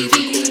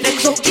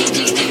 Let's go,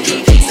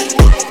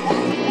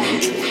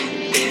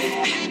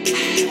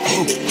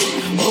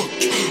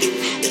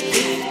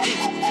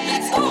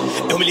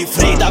 Eu me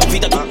livrei da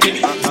vida do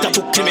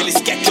crime, eles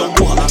querem que eu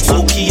morra. Sou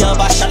o que a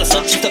Baixada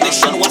Santista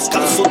deixando as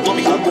caras Sodoma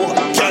e Gomorra.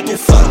 Que é do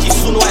funk,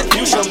 isso não é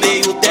trio,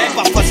 chamei o Dé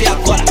pra fazer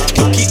agora.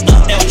 Que o que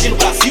é o no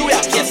Brasil e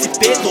aqui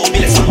SP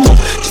domina essa porra.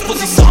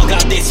 Disposição,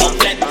 agradeço ao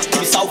trap que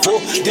me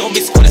salvou. Deu uma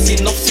escolha,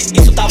 se não fosse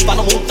isso tava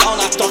no montão.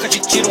 Na troca de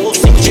tiro ou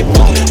 5 de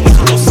pão. Mas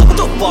o meu sangue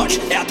do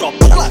porte, é a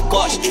tropa da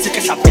Lacoste. Cê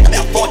quer saber da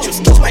minha fonte, os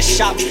kits mais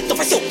chave. Então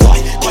faz seu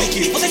corre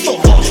que vocês são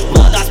bons.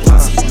 Manda as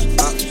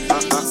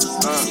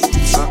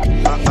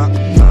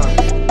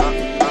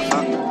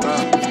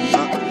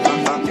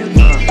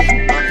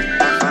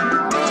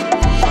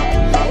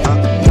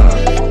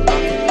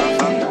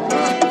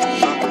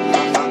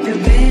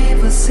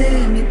Você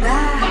me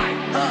dá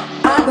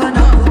água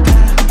na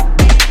boca,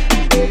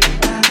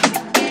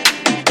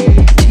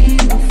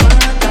 pedindo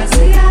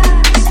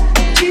fantasias,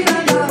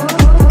 tirando a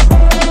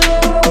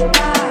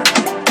roupa.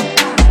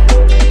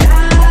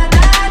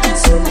 Nada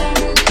disso,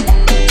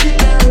 de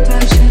tanto a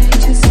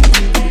gente se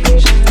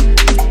beija,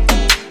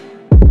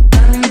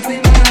 tanto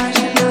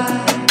imaginar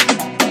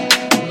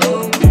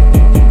loucura.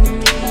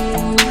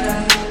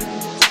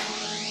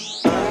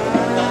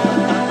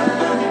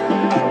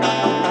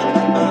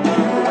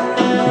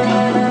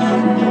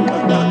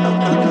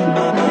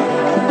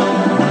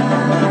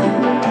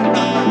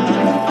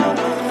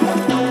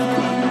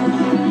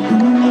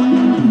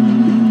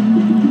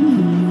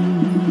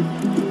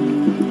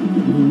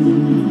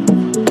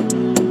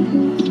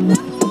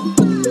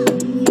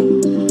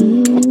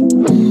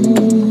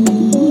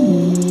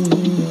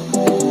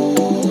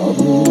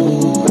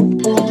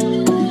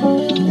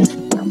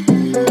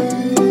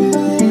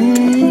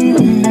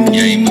 E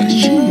aí,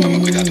 Must, toma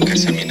cuidado com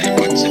essa mina aí,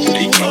 pode ser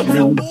fake.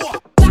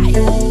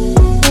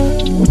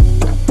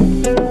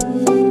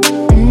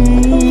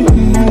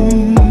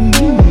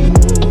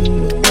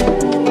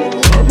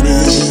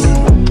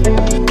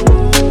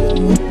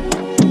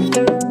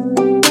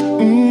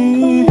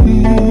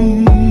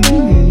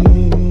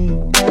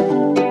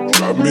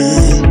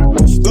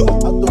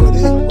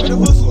 Adorei, agora eu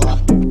vou zoar.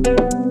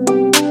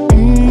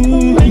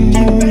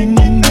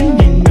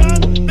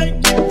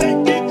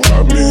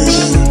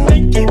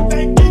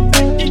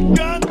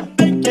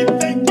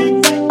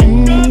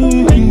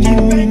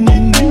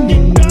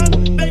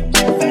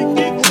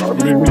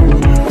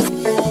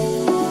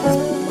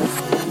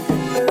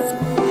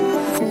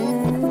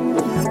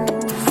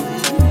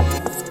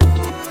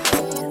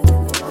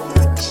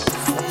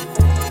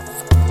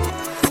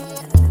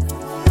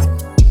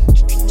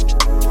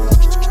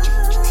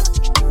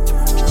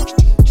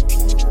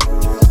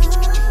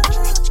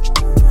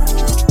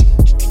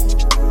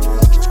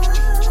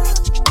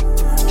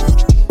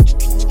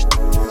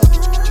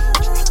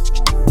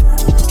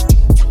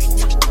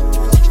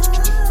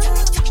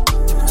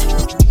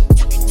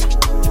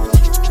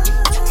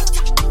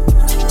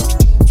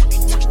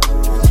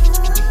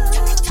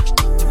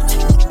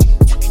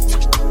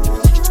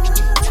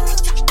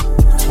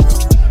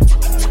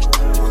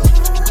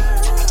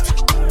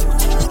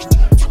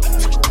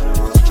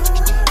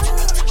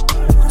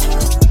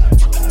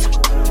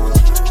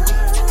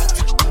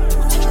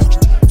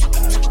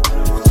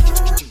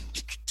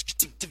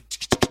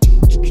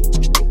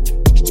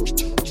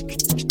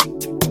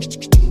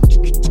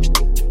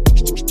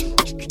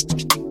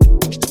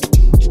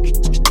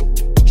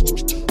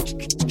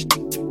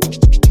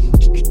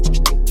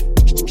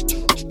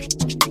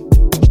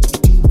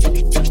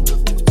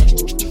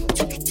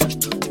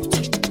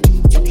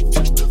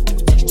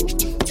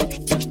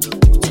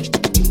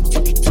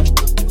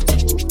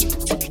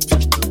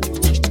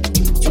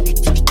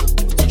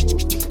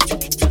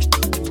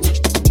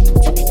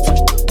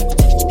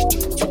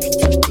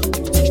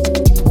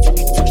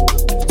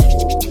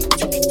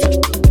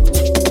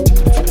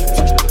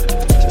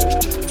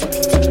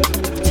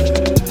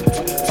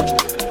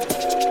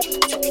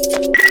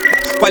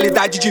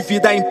 Qualidade de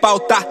vida em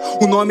pauta,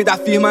 o nome da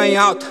firma em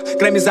alta.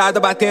 Cremizada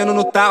batendo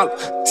no talo,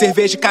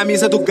 cerveja e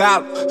camisa do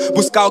galo.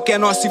 Buscar o que é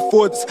nosso e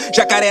foda-se,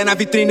 jacaré na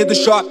vitrine do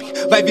shopping.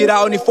 Vai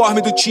virar o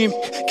uniforme do time,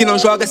 que não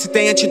joga se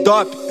tem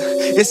antidoping.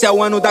 Esse é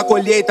o ano da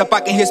colheita,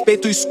 pra quem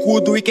respeita o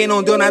escudo. E quem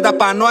não deu nada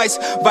pra nós,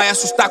 vai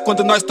assustar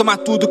quando nós tomar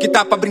tudo. Que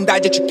tá pra brindar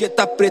de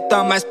etiqueta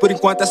preta, mas por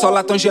enquanto é só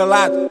latão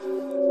gelado.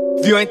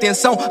 Viu a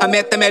intenção? A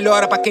meta é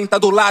melhora pra quem tá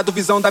do lado.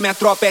 Visão da minha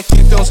tropa é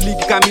Champions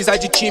League, camisa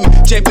de time.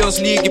 Champions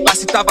League,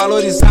 passe tá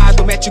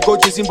valorizado. Mete gol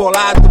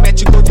desembolado,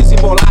 mete gol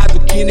desembolado.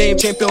 Que nem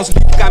Champions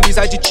League,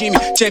 camisa de time.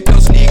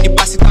 Champions League,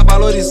 passe tá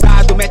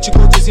valorizado. Mete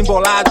gol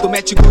desembolado,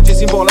 mete gol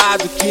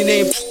desembolado. Que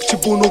nem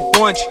tipo no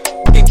bonde.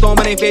 Quem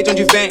toma nem vê de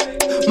onde vem.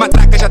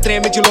 Matraca já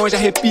treme de longe,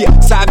 arrepia,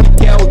 sabe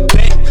que é o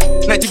trem.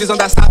 Na divisão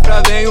da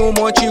safra vem um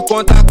monte e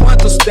conta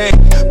quantos tem.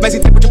 Mas em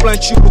tempo de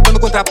plantio, lutando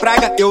contra a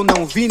praga, eu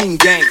não vi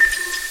ninguém.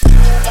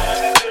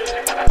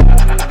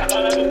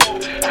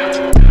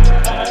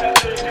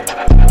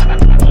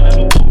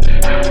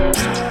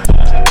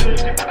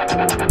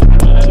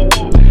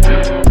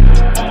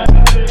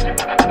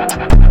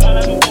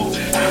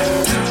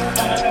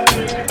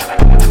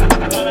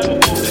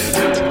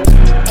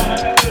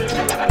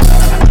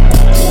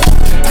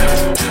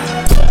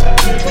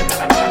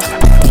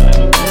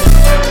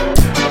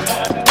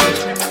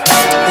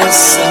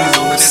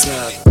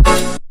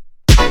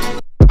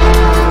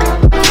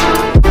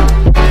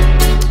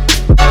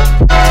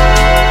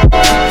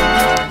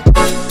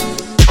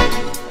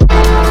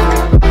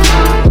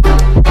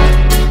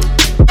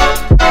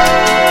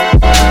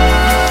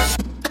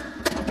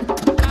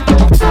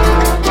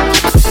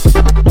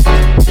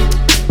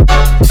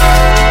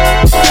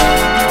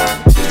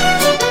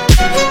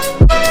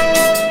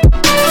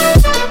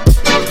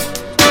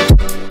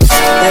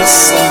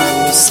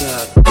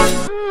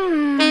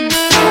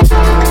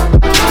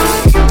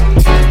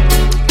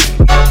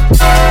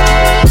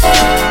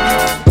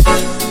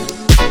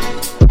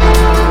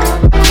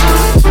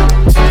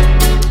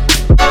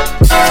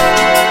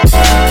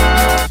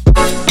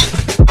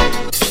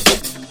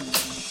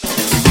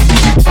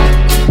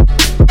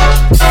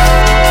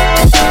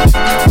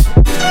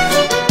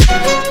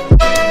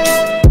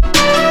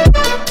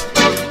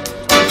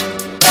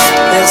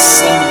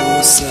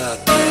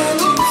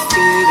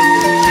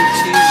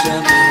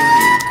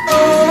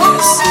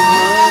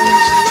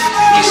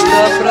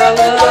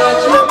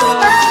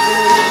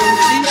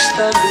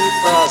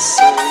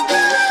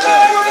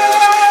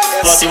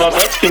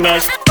 Relativamente que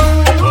mexe.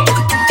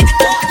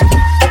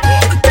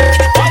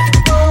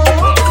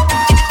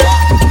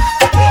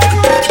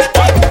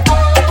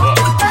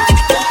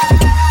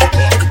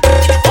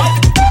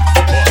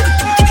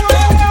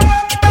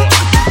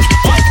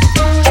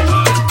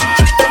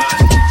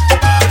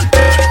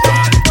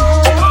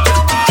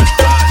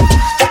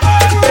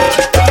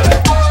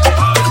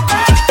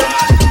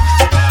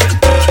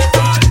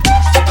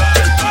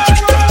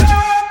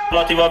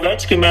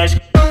 Relativamente que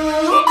mexe.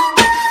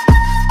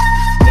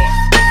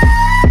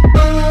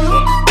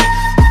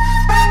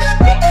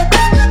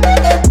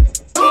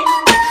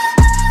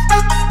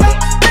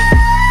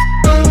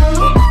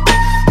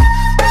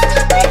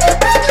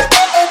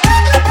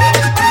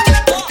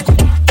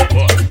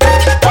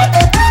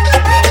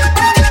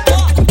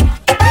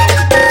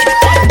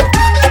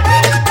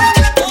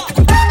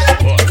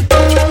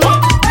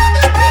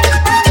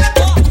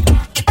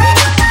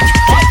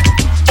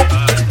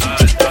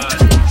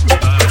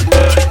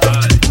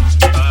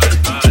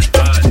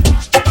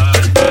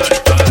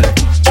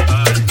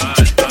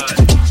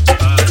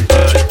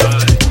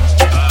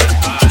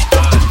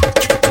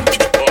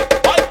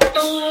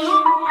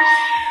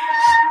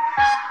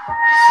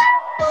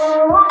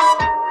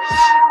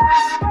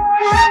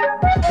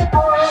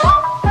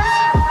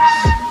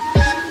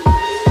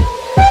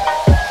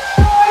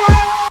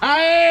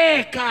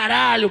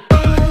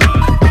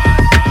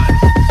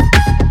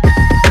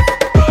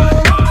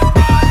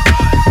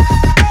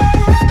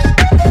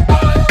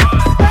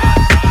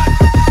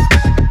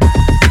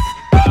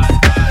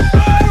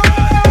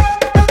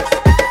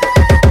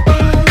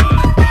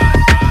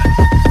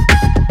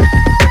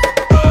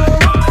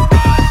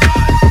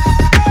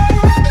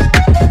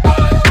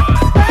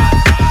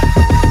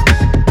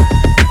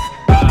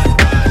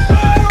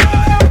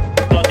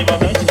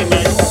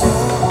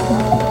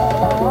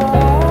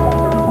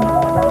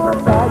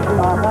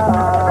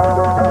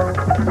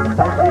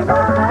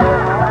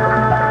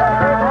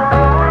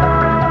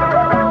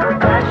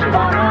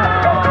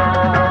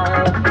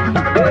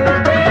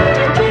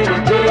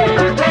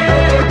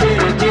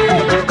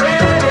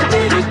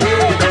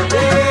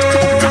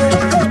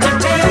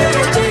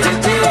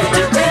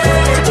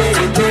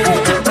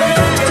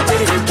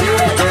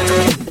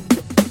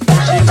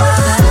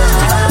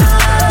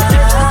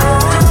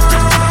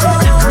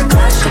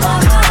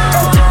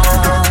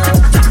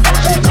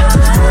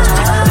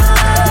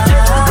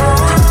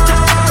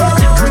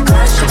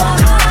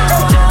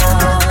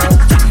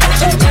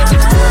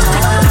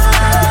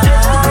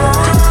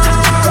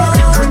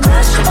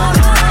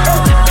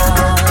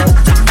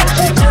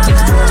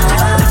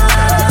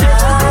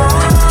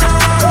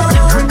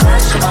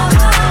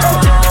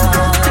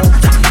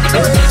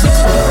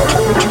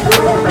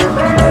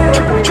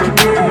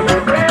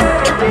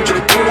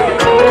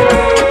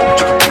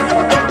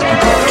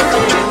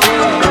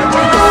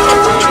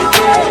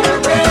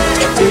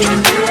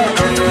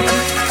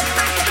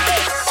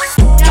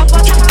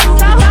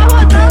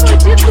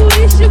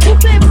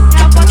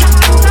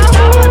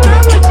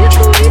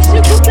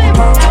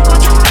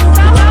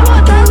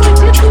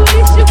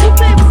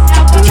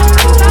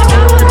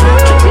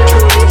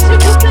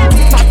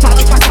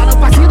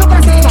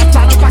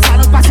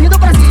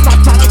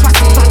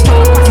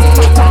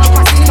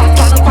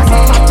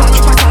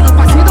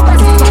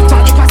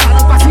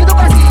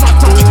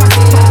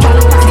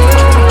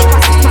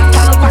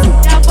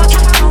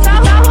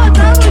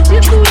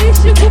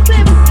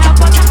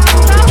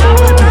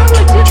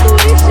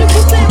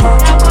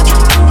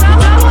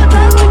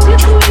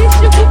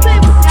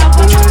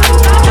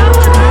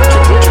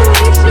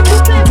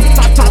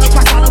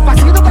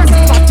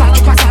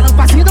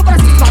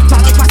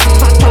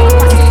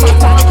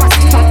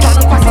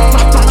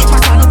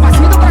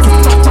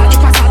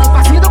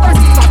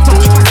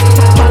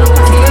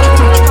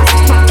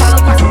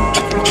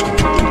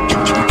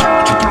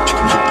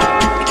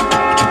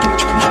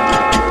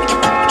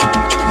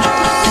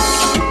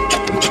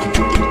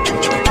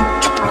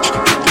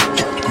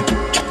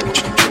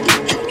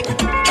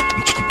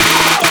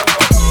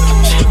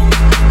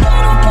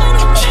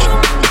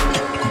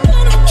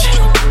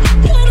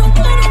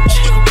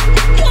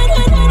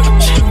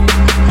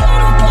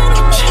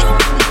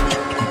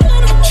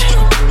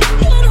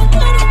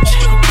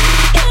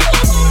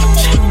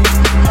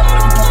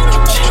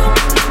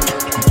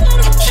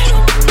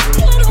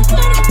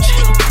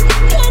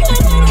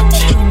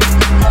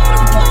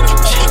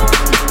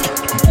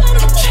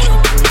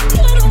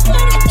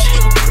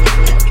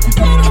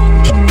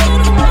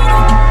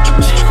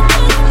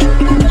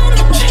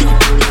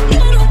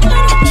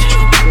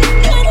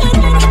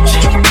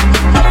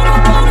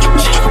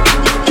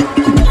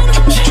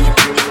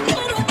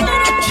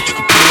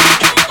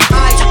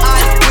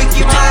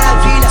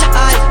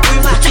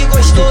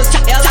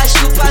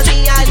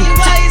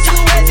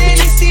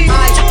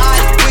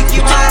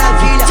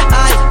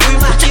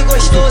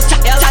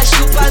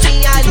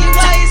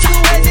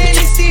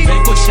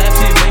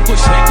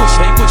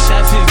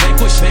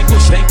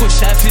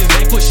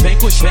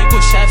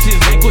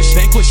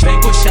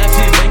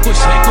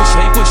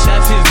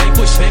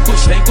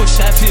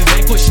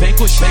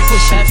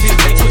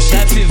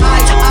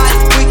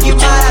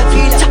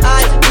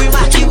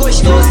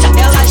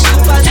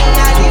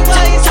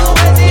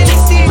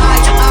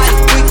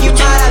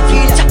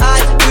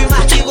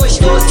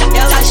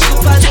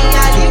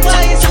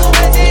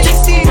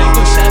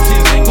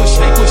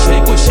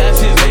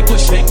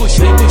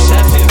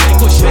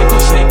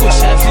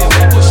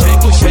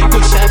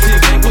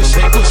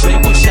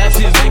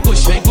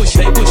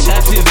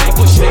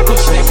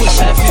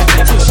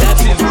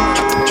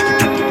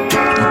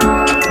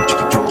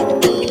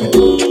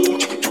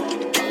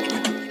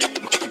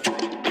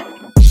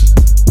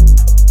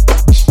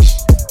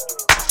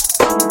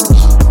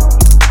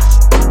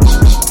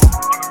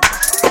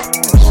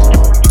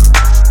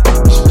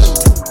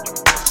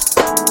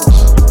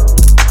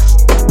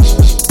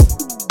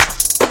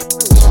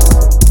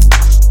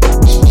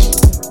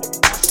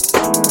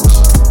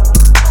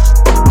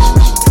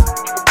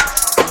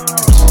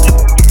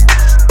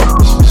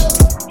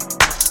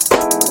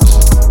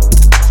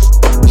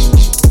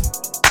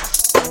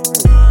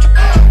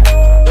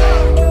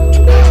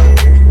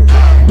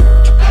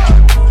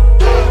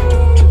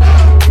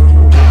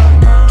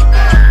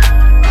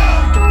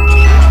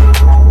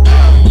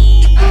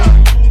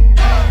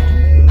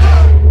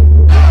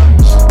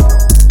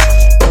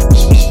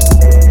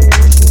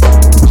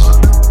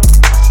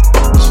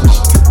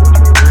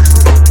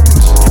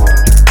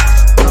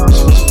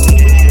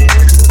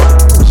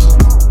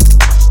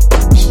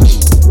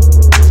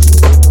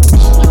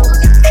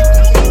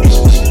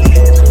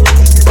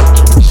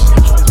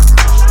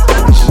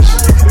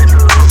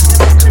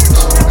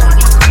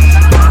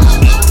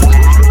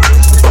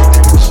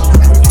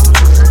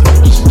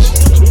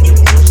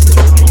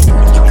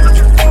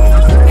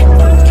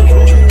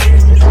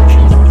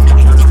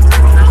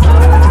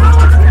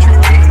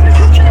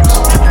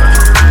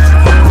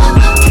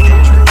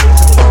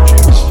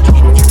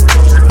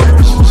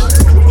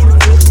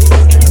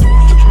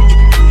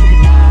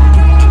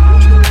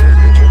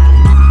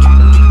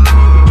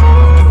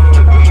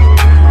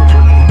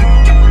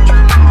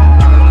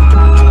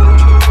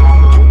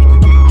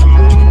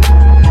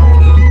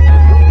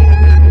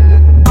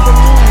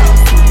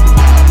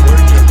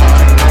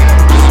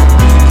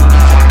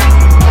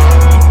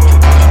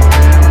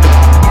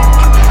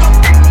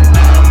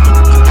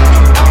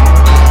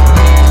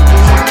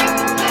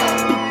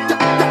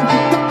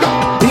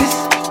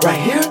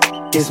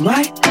 is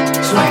my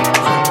swag.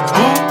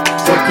 All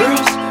the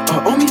girls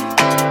are on me.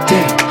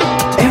 Damn,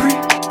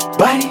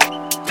 everybody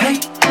pay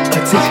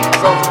attention.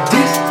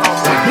 This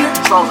right here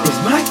is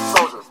my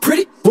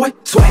pretty boy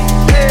swag.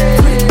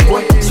 Pretty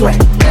boy swag.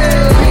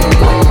 Pretty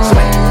boy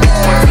swag.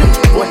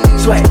 Pretty boy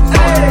swag.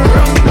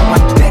 Girls on my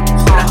dick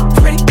when I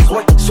pretty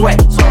boy swag.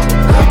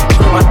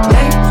 On my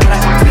name when I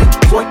pretty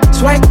boy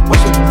swag.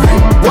 What's your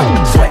pretty boy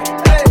swag?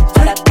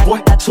 Pretty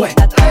boy swag.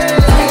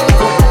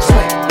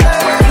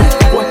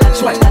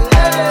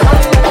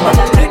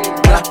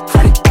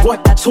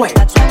 Swag.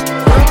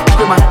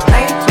 Scream my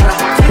name,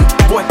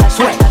 boy,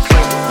 swag.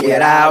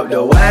 Get out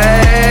the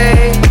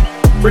way.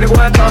 Pretty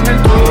boy coming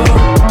through.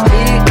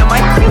 Me and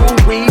my crew,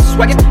 we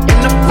swaggin' in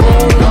the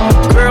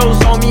room. Girls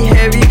on me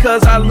heavy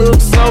cause I look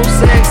so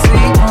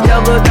sexy.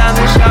 Yellow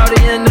diamond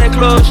shouty in the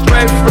club,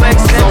 straight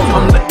flexing.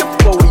 I'm looking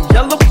for a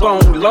yellow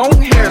bone, long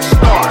hair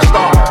star.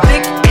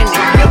 Thick in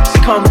the hips,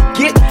 come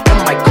get in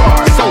my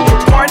car. So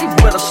the party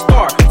with a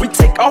star. We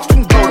take off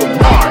and go to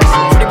Mars.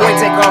 Pretty boy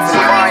take off in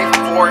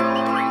 5, 4,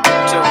 3.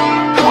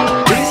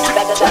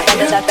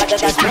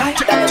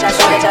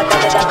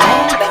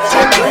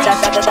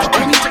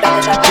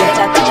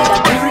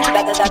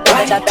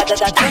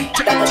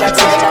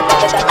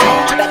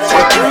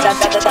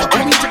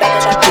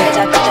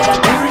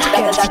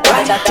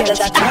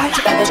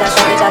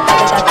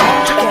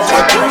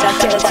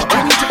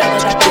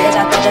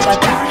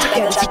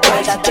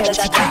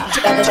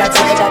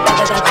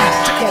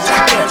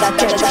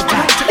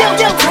 Meu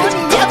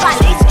nome é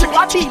Valente, o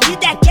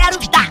apelido é Quero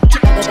Dar.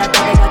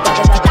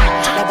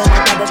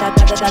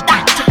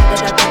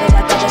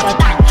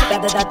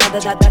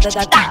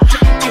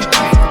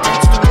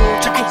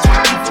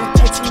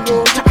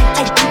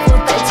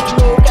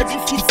 É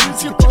difícil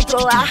de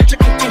controlar.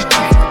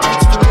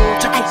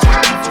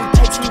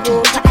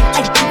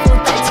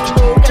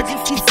 É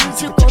difícil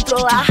de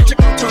controlar.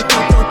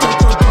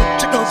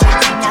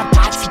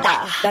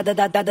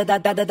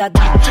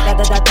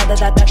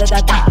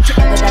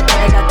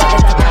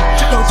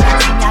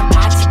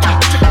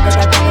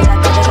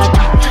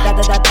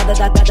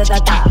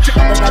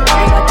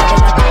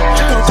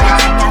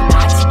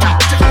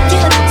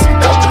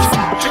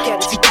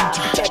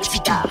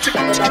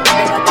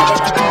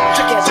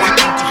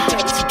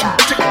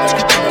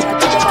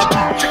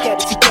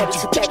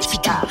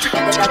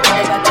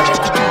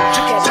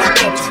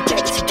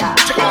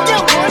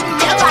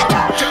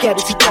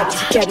 Quero te dar,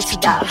 quero te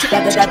dar,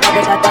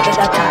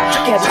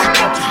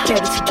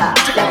 quero te dar,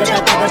 meu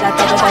nome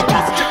é Valá.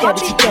 Quero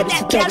te dar,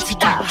 quero te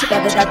dar,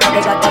 quero te dar, quero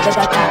te dar,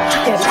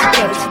 quero te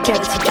dar,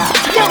 quero te dar.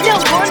 Meu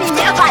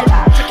nome é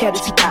Valá.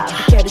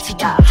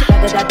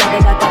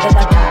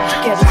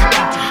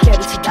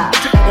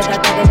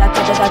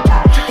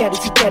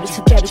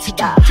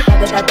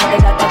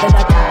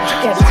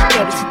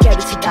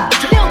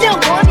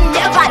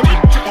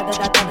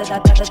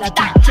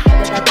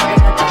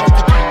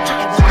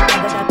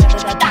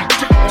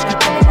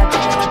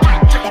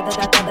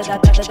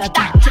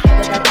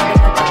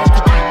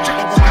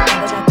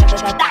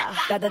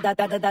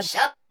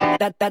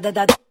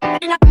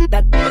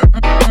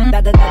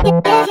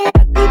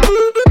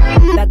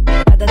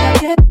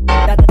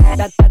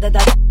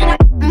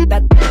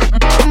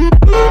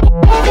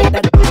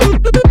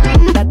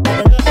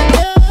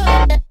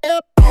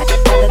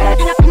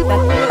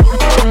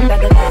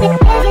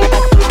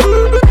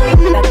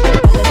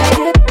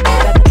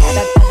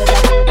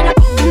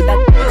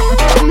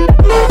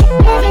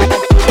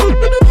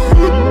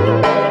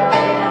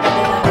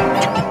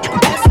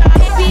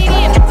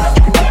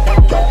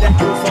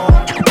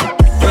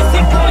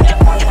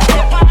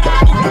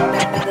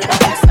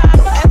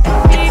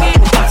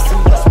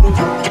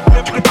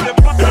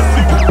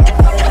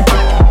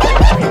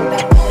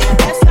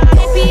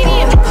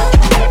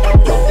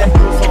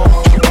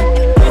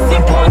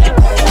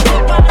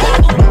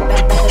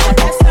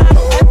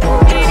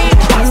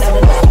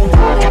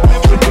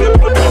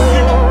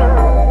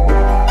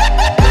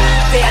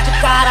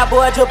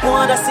 De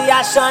bunda se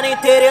achando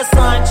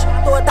interessante.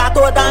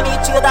 Toda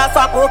metida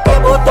só porque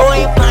botou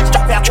implante.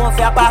 Fé com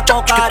fé,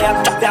 papão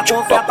careca. Fé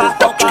com fé,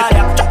 papão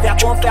careca. Fé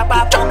com fé,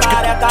 papão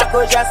careca. Que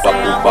hoje é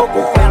sem amor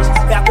com elas.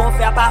 Fé com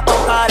fé,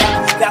 papão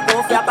careca. Fé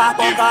com fé,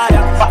 papão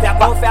careca. Fé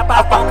com fé,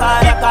 papão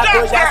careca. Que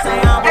hoje é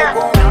sem amor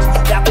com elas.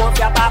 Fé com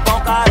fé, papão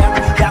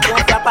careca. Fé com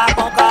fé,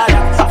 papão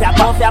careca. Fé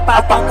com fé,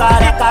 papão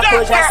careca. Que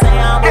hoje é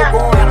sem amor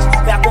com elas.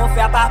 Fé com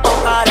fé, papão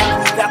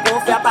careca. Fé com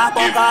fé,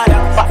 papão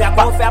careca. Fé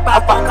com fé,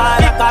 papão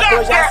careca. Que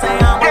hoje é sem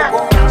amor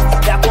com elas.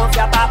 Fé com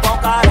fé, papão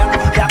careca.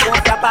 Fé com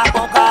fé,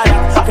 papão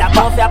careca. Fé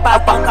com fé,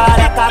 papão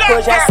careca. Que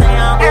hoje é sem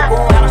amor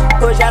com elas.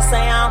 Que hoje é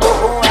sem amor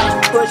com elas.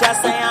 Que hoje é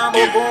sem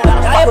amor com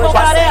elas. Que hoje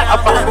é sem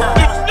amor com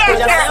elas. Que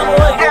hoje é sem amor.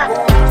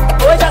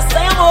 Hoje é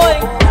sem amor.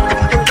 Hoje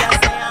é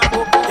sem amor.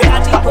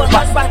 Pegadinho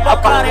importante faz pau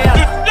careca.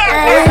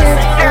 Hoje é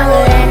sem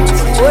amor.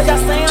 Hoje é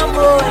sem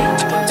amor.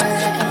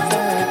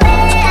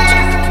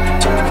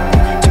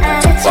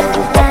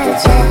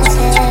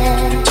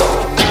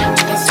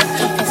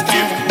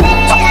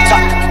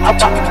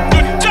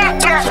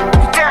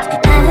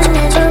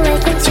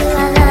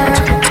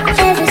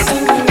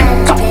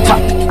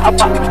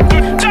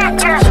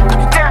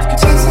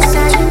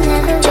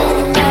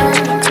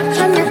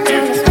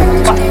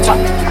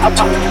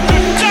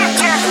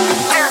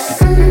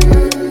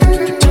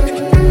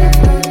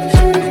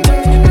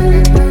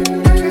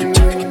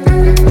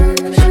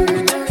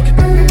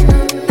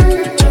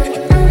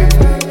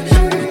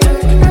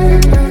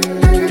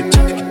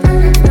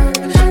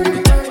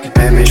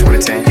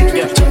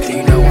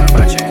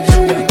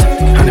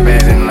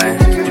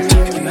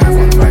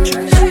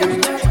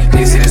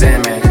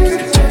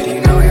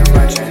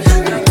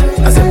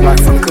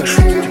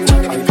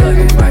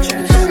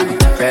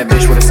 Bad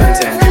bitch with a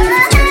suntan.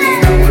 Do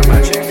you know what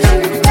about you?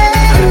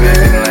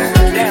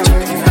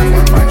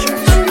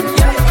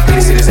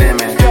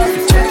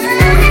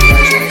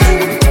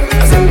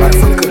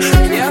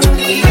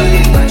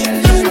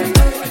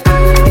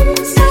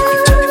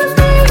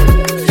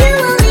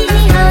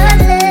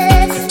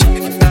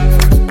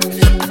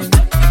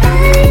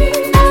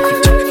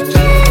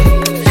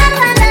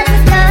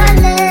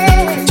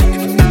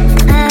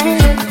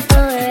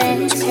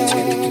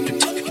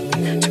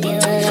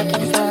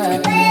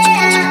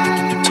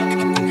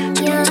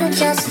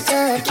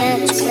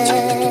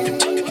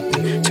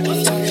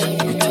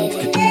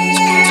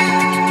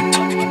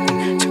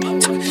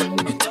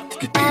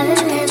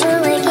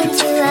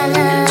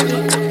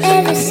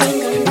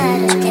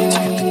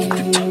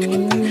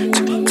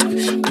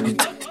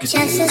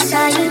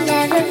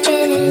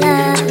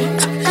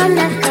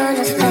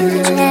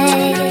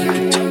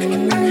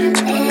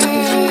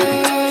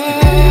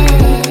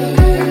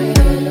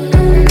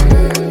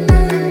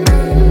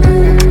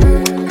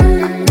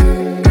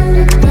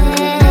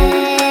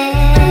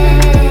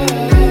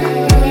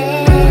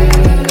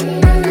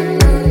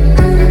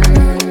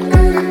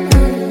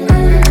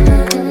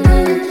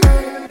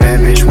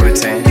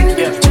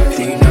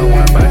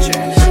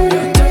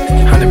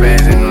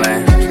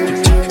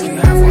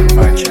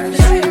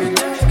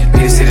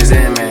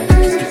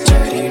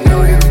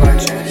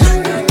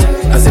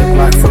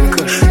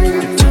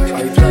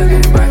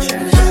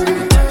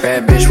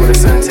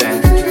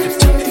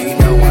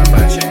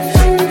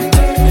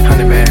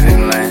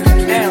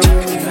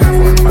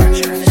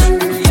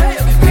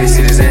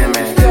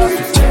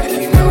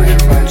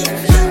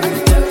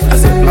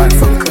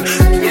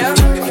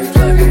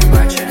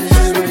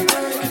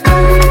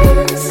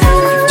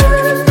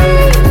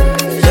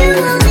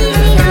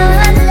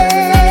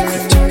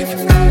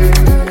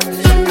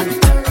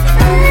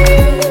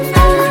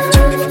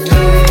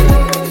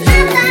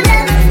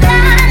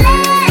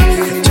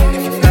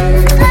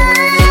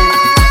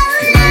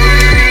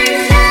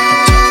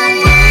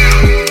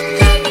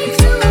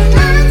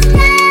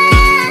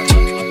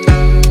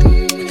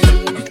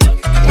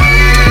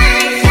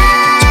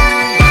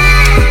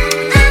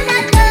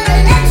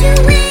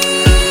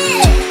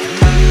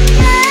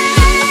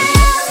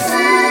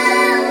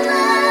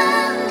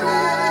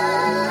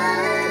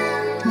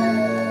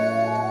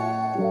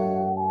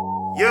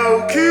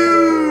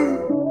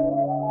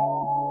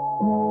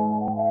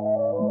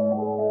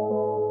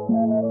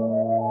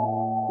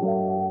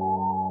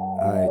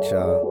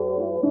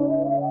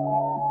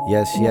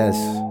 Yes.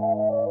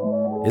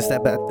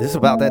 It's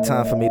about that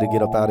time for me to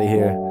get up out of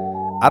here.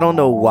 I don't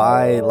know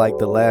why, like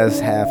the last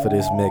half of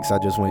this mix, I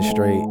just went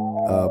straight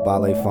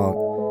ballet funk.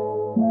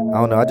 I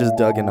don't know, I just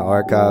dug in the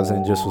archives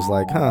and just was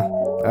like, I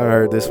haven't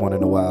heard this one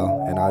in a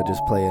while, and I'll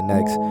just play it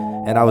next.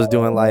 And I was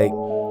doing like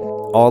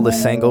all the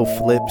Sango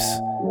flips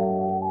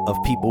of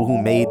people who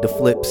made the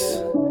flips,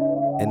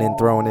 and then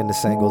throwing in the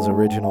Sango's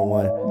original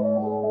one.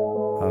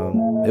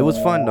 It was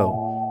fun though.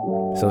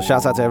 So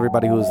shouts out to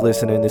everybody who was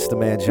listening. It's the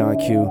man John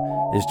Q.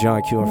 It's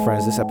John Q and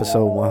Friends. This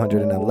episode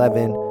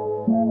 111.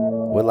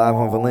 We're live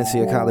on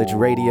Valencia College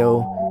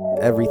Radio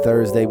every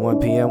Thursday 1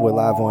 p.m. We're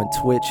live on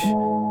Twitch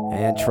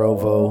and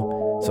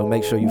Trovo. So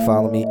make sure you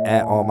follow me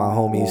at all my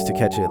homies to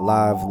catch it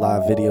live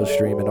video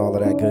stream and all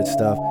of that good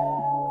stuff.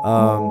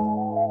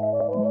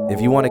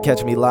 If you want to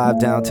catch me live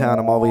downtown,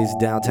 I'm always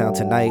downtown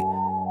tonight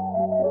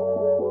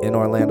in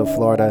Orlando,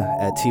 Florida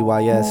at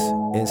TYS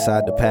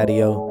inside the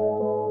patio.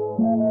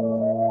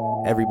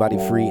 Everybody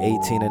free,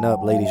 18 and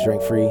up, ladies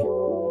drink free.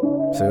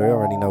 So you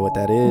already know what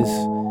that is,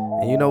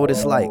 and you know what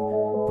it's like.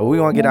 But we're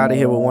gonna get out of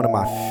here with one of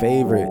my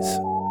favorites.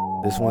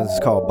 This one's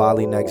called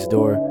Bali Next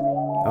Door.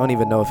 I don't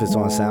even know if it's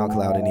on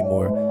SoundCloud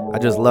anymore. I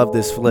just love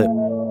this flip.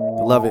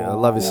 I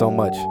love it so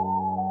much.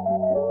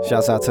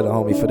 Shouts out to the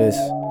homie for this.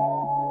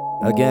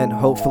 Again,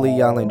 hopefully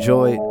y'all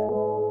enjoyed.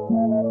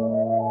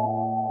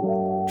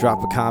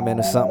 Drop a comment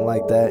or something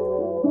like that.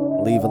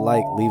 Leave a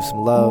like, leave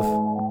some love.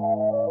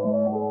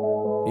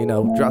 You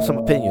know, drop some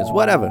opinions,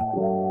 whatever.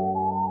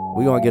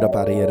 We gonna get up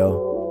out of here though.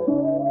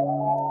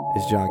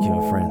 It's John Q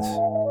and Friends.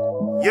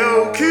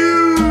 Yo,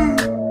 Q!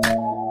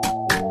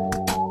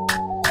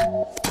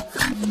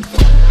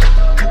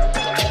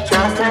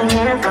 Just a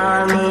hear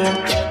from me.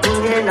 You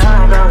did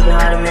not go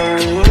God a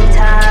million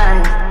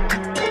times.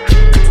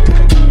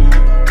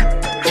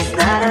 It's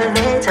not a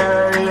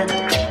victory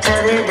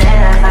till the day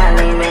I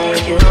finally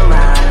make you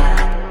mine.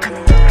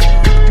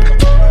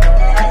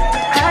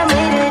 I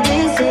made a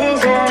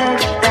decision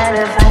that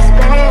if I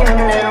spend a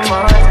little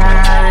more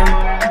time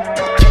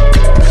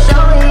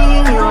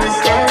showing you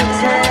instead of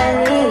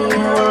telling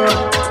you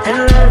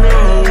and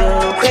loving you,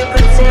 quit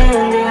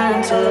pretending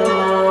to.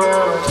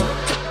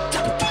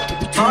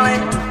 Boy,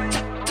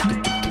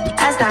 I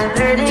start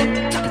hurting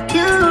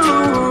you,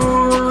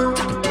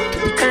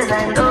 'cause I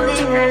know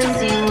it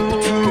hurts you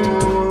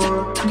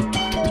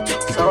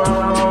so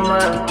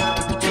much.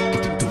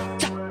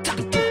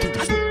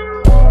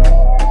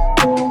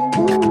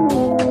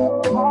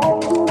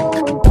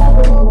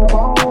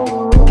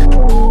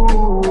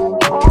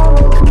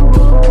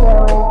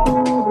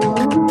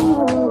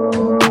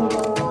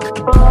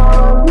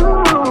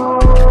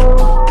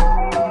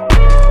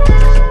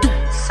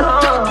 So,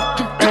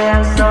 babe,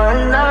 I'm so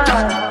in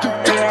love.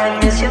 Babe, I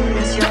miss you.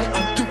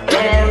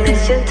 Babe, I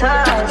miss your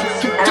touch.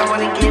 I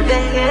wanna give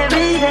back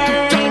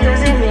everything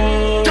 'cause it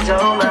means so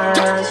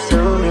much to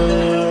me.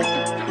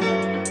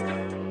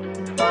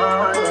 Oh,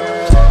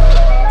 yeah.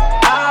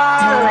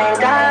 All the way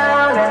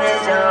down to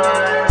this door,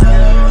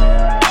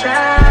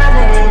 trying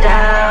to lay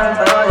down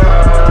for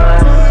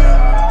yours.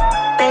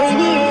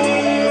 Baby,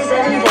 it's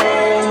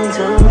everything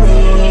to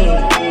me.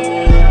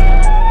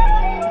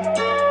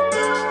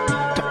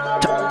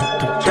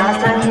 Just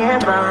to hear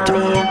from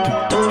me,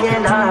 you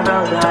get all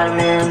broke God a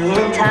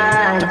million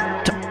times.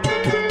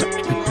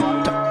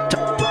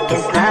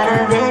 It's not a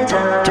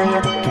victory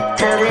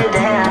till the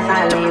day I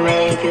finally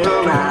make you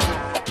mine.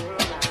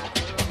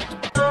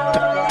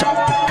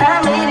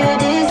 I made a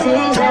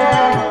decision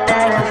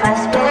that if I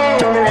spend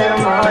a little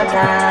more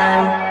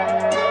time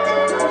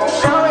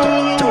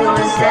showing you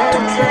instead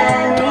of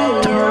telling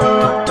you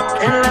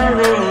and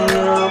loving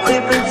you,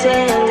 quit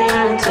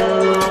pretending to.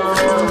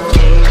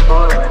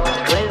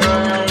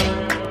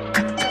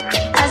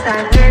 I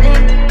start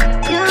hurting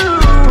you,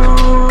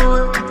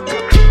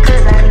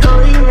 'cause I know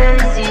it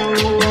hurts you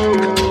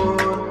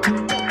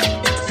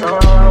so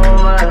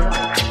much.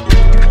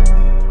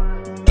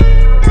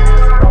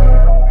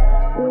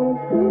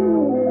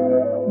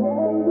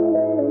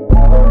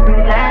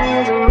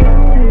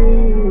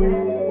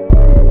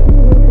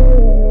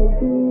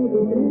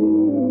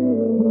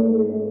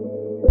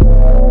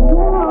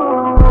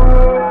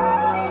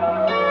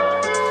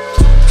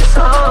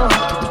 So,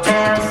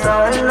 babe, I'm so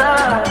in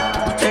love.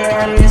 Babe,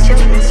 I miss you.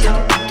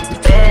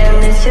 Babe, I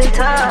miss your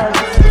touch.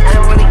 I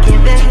wanna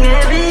give back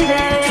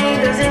everything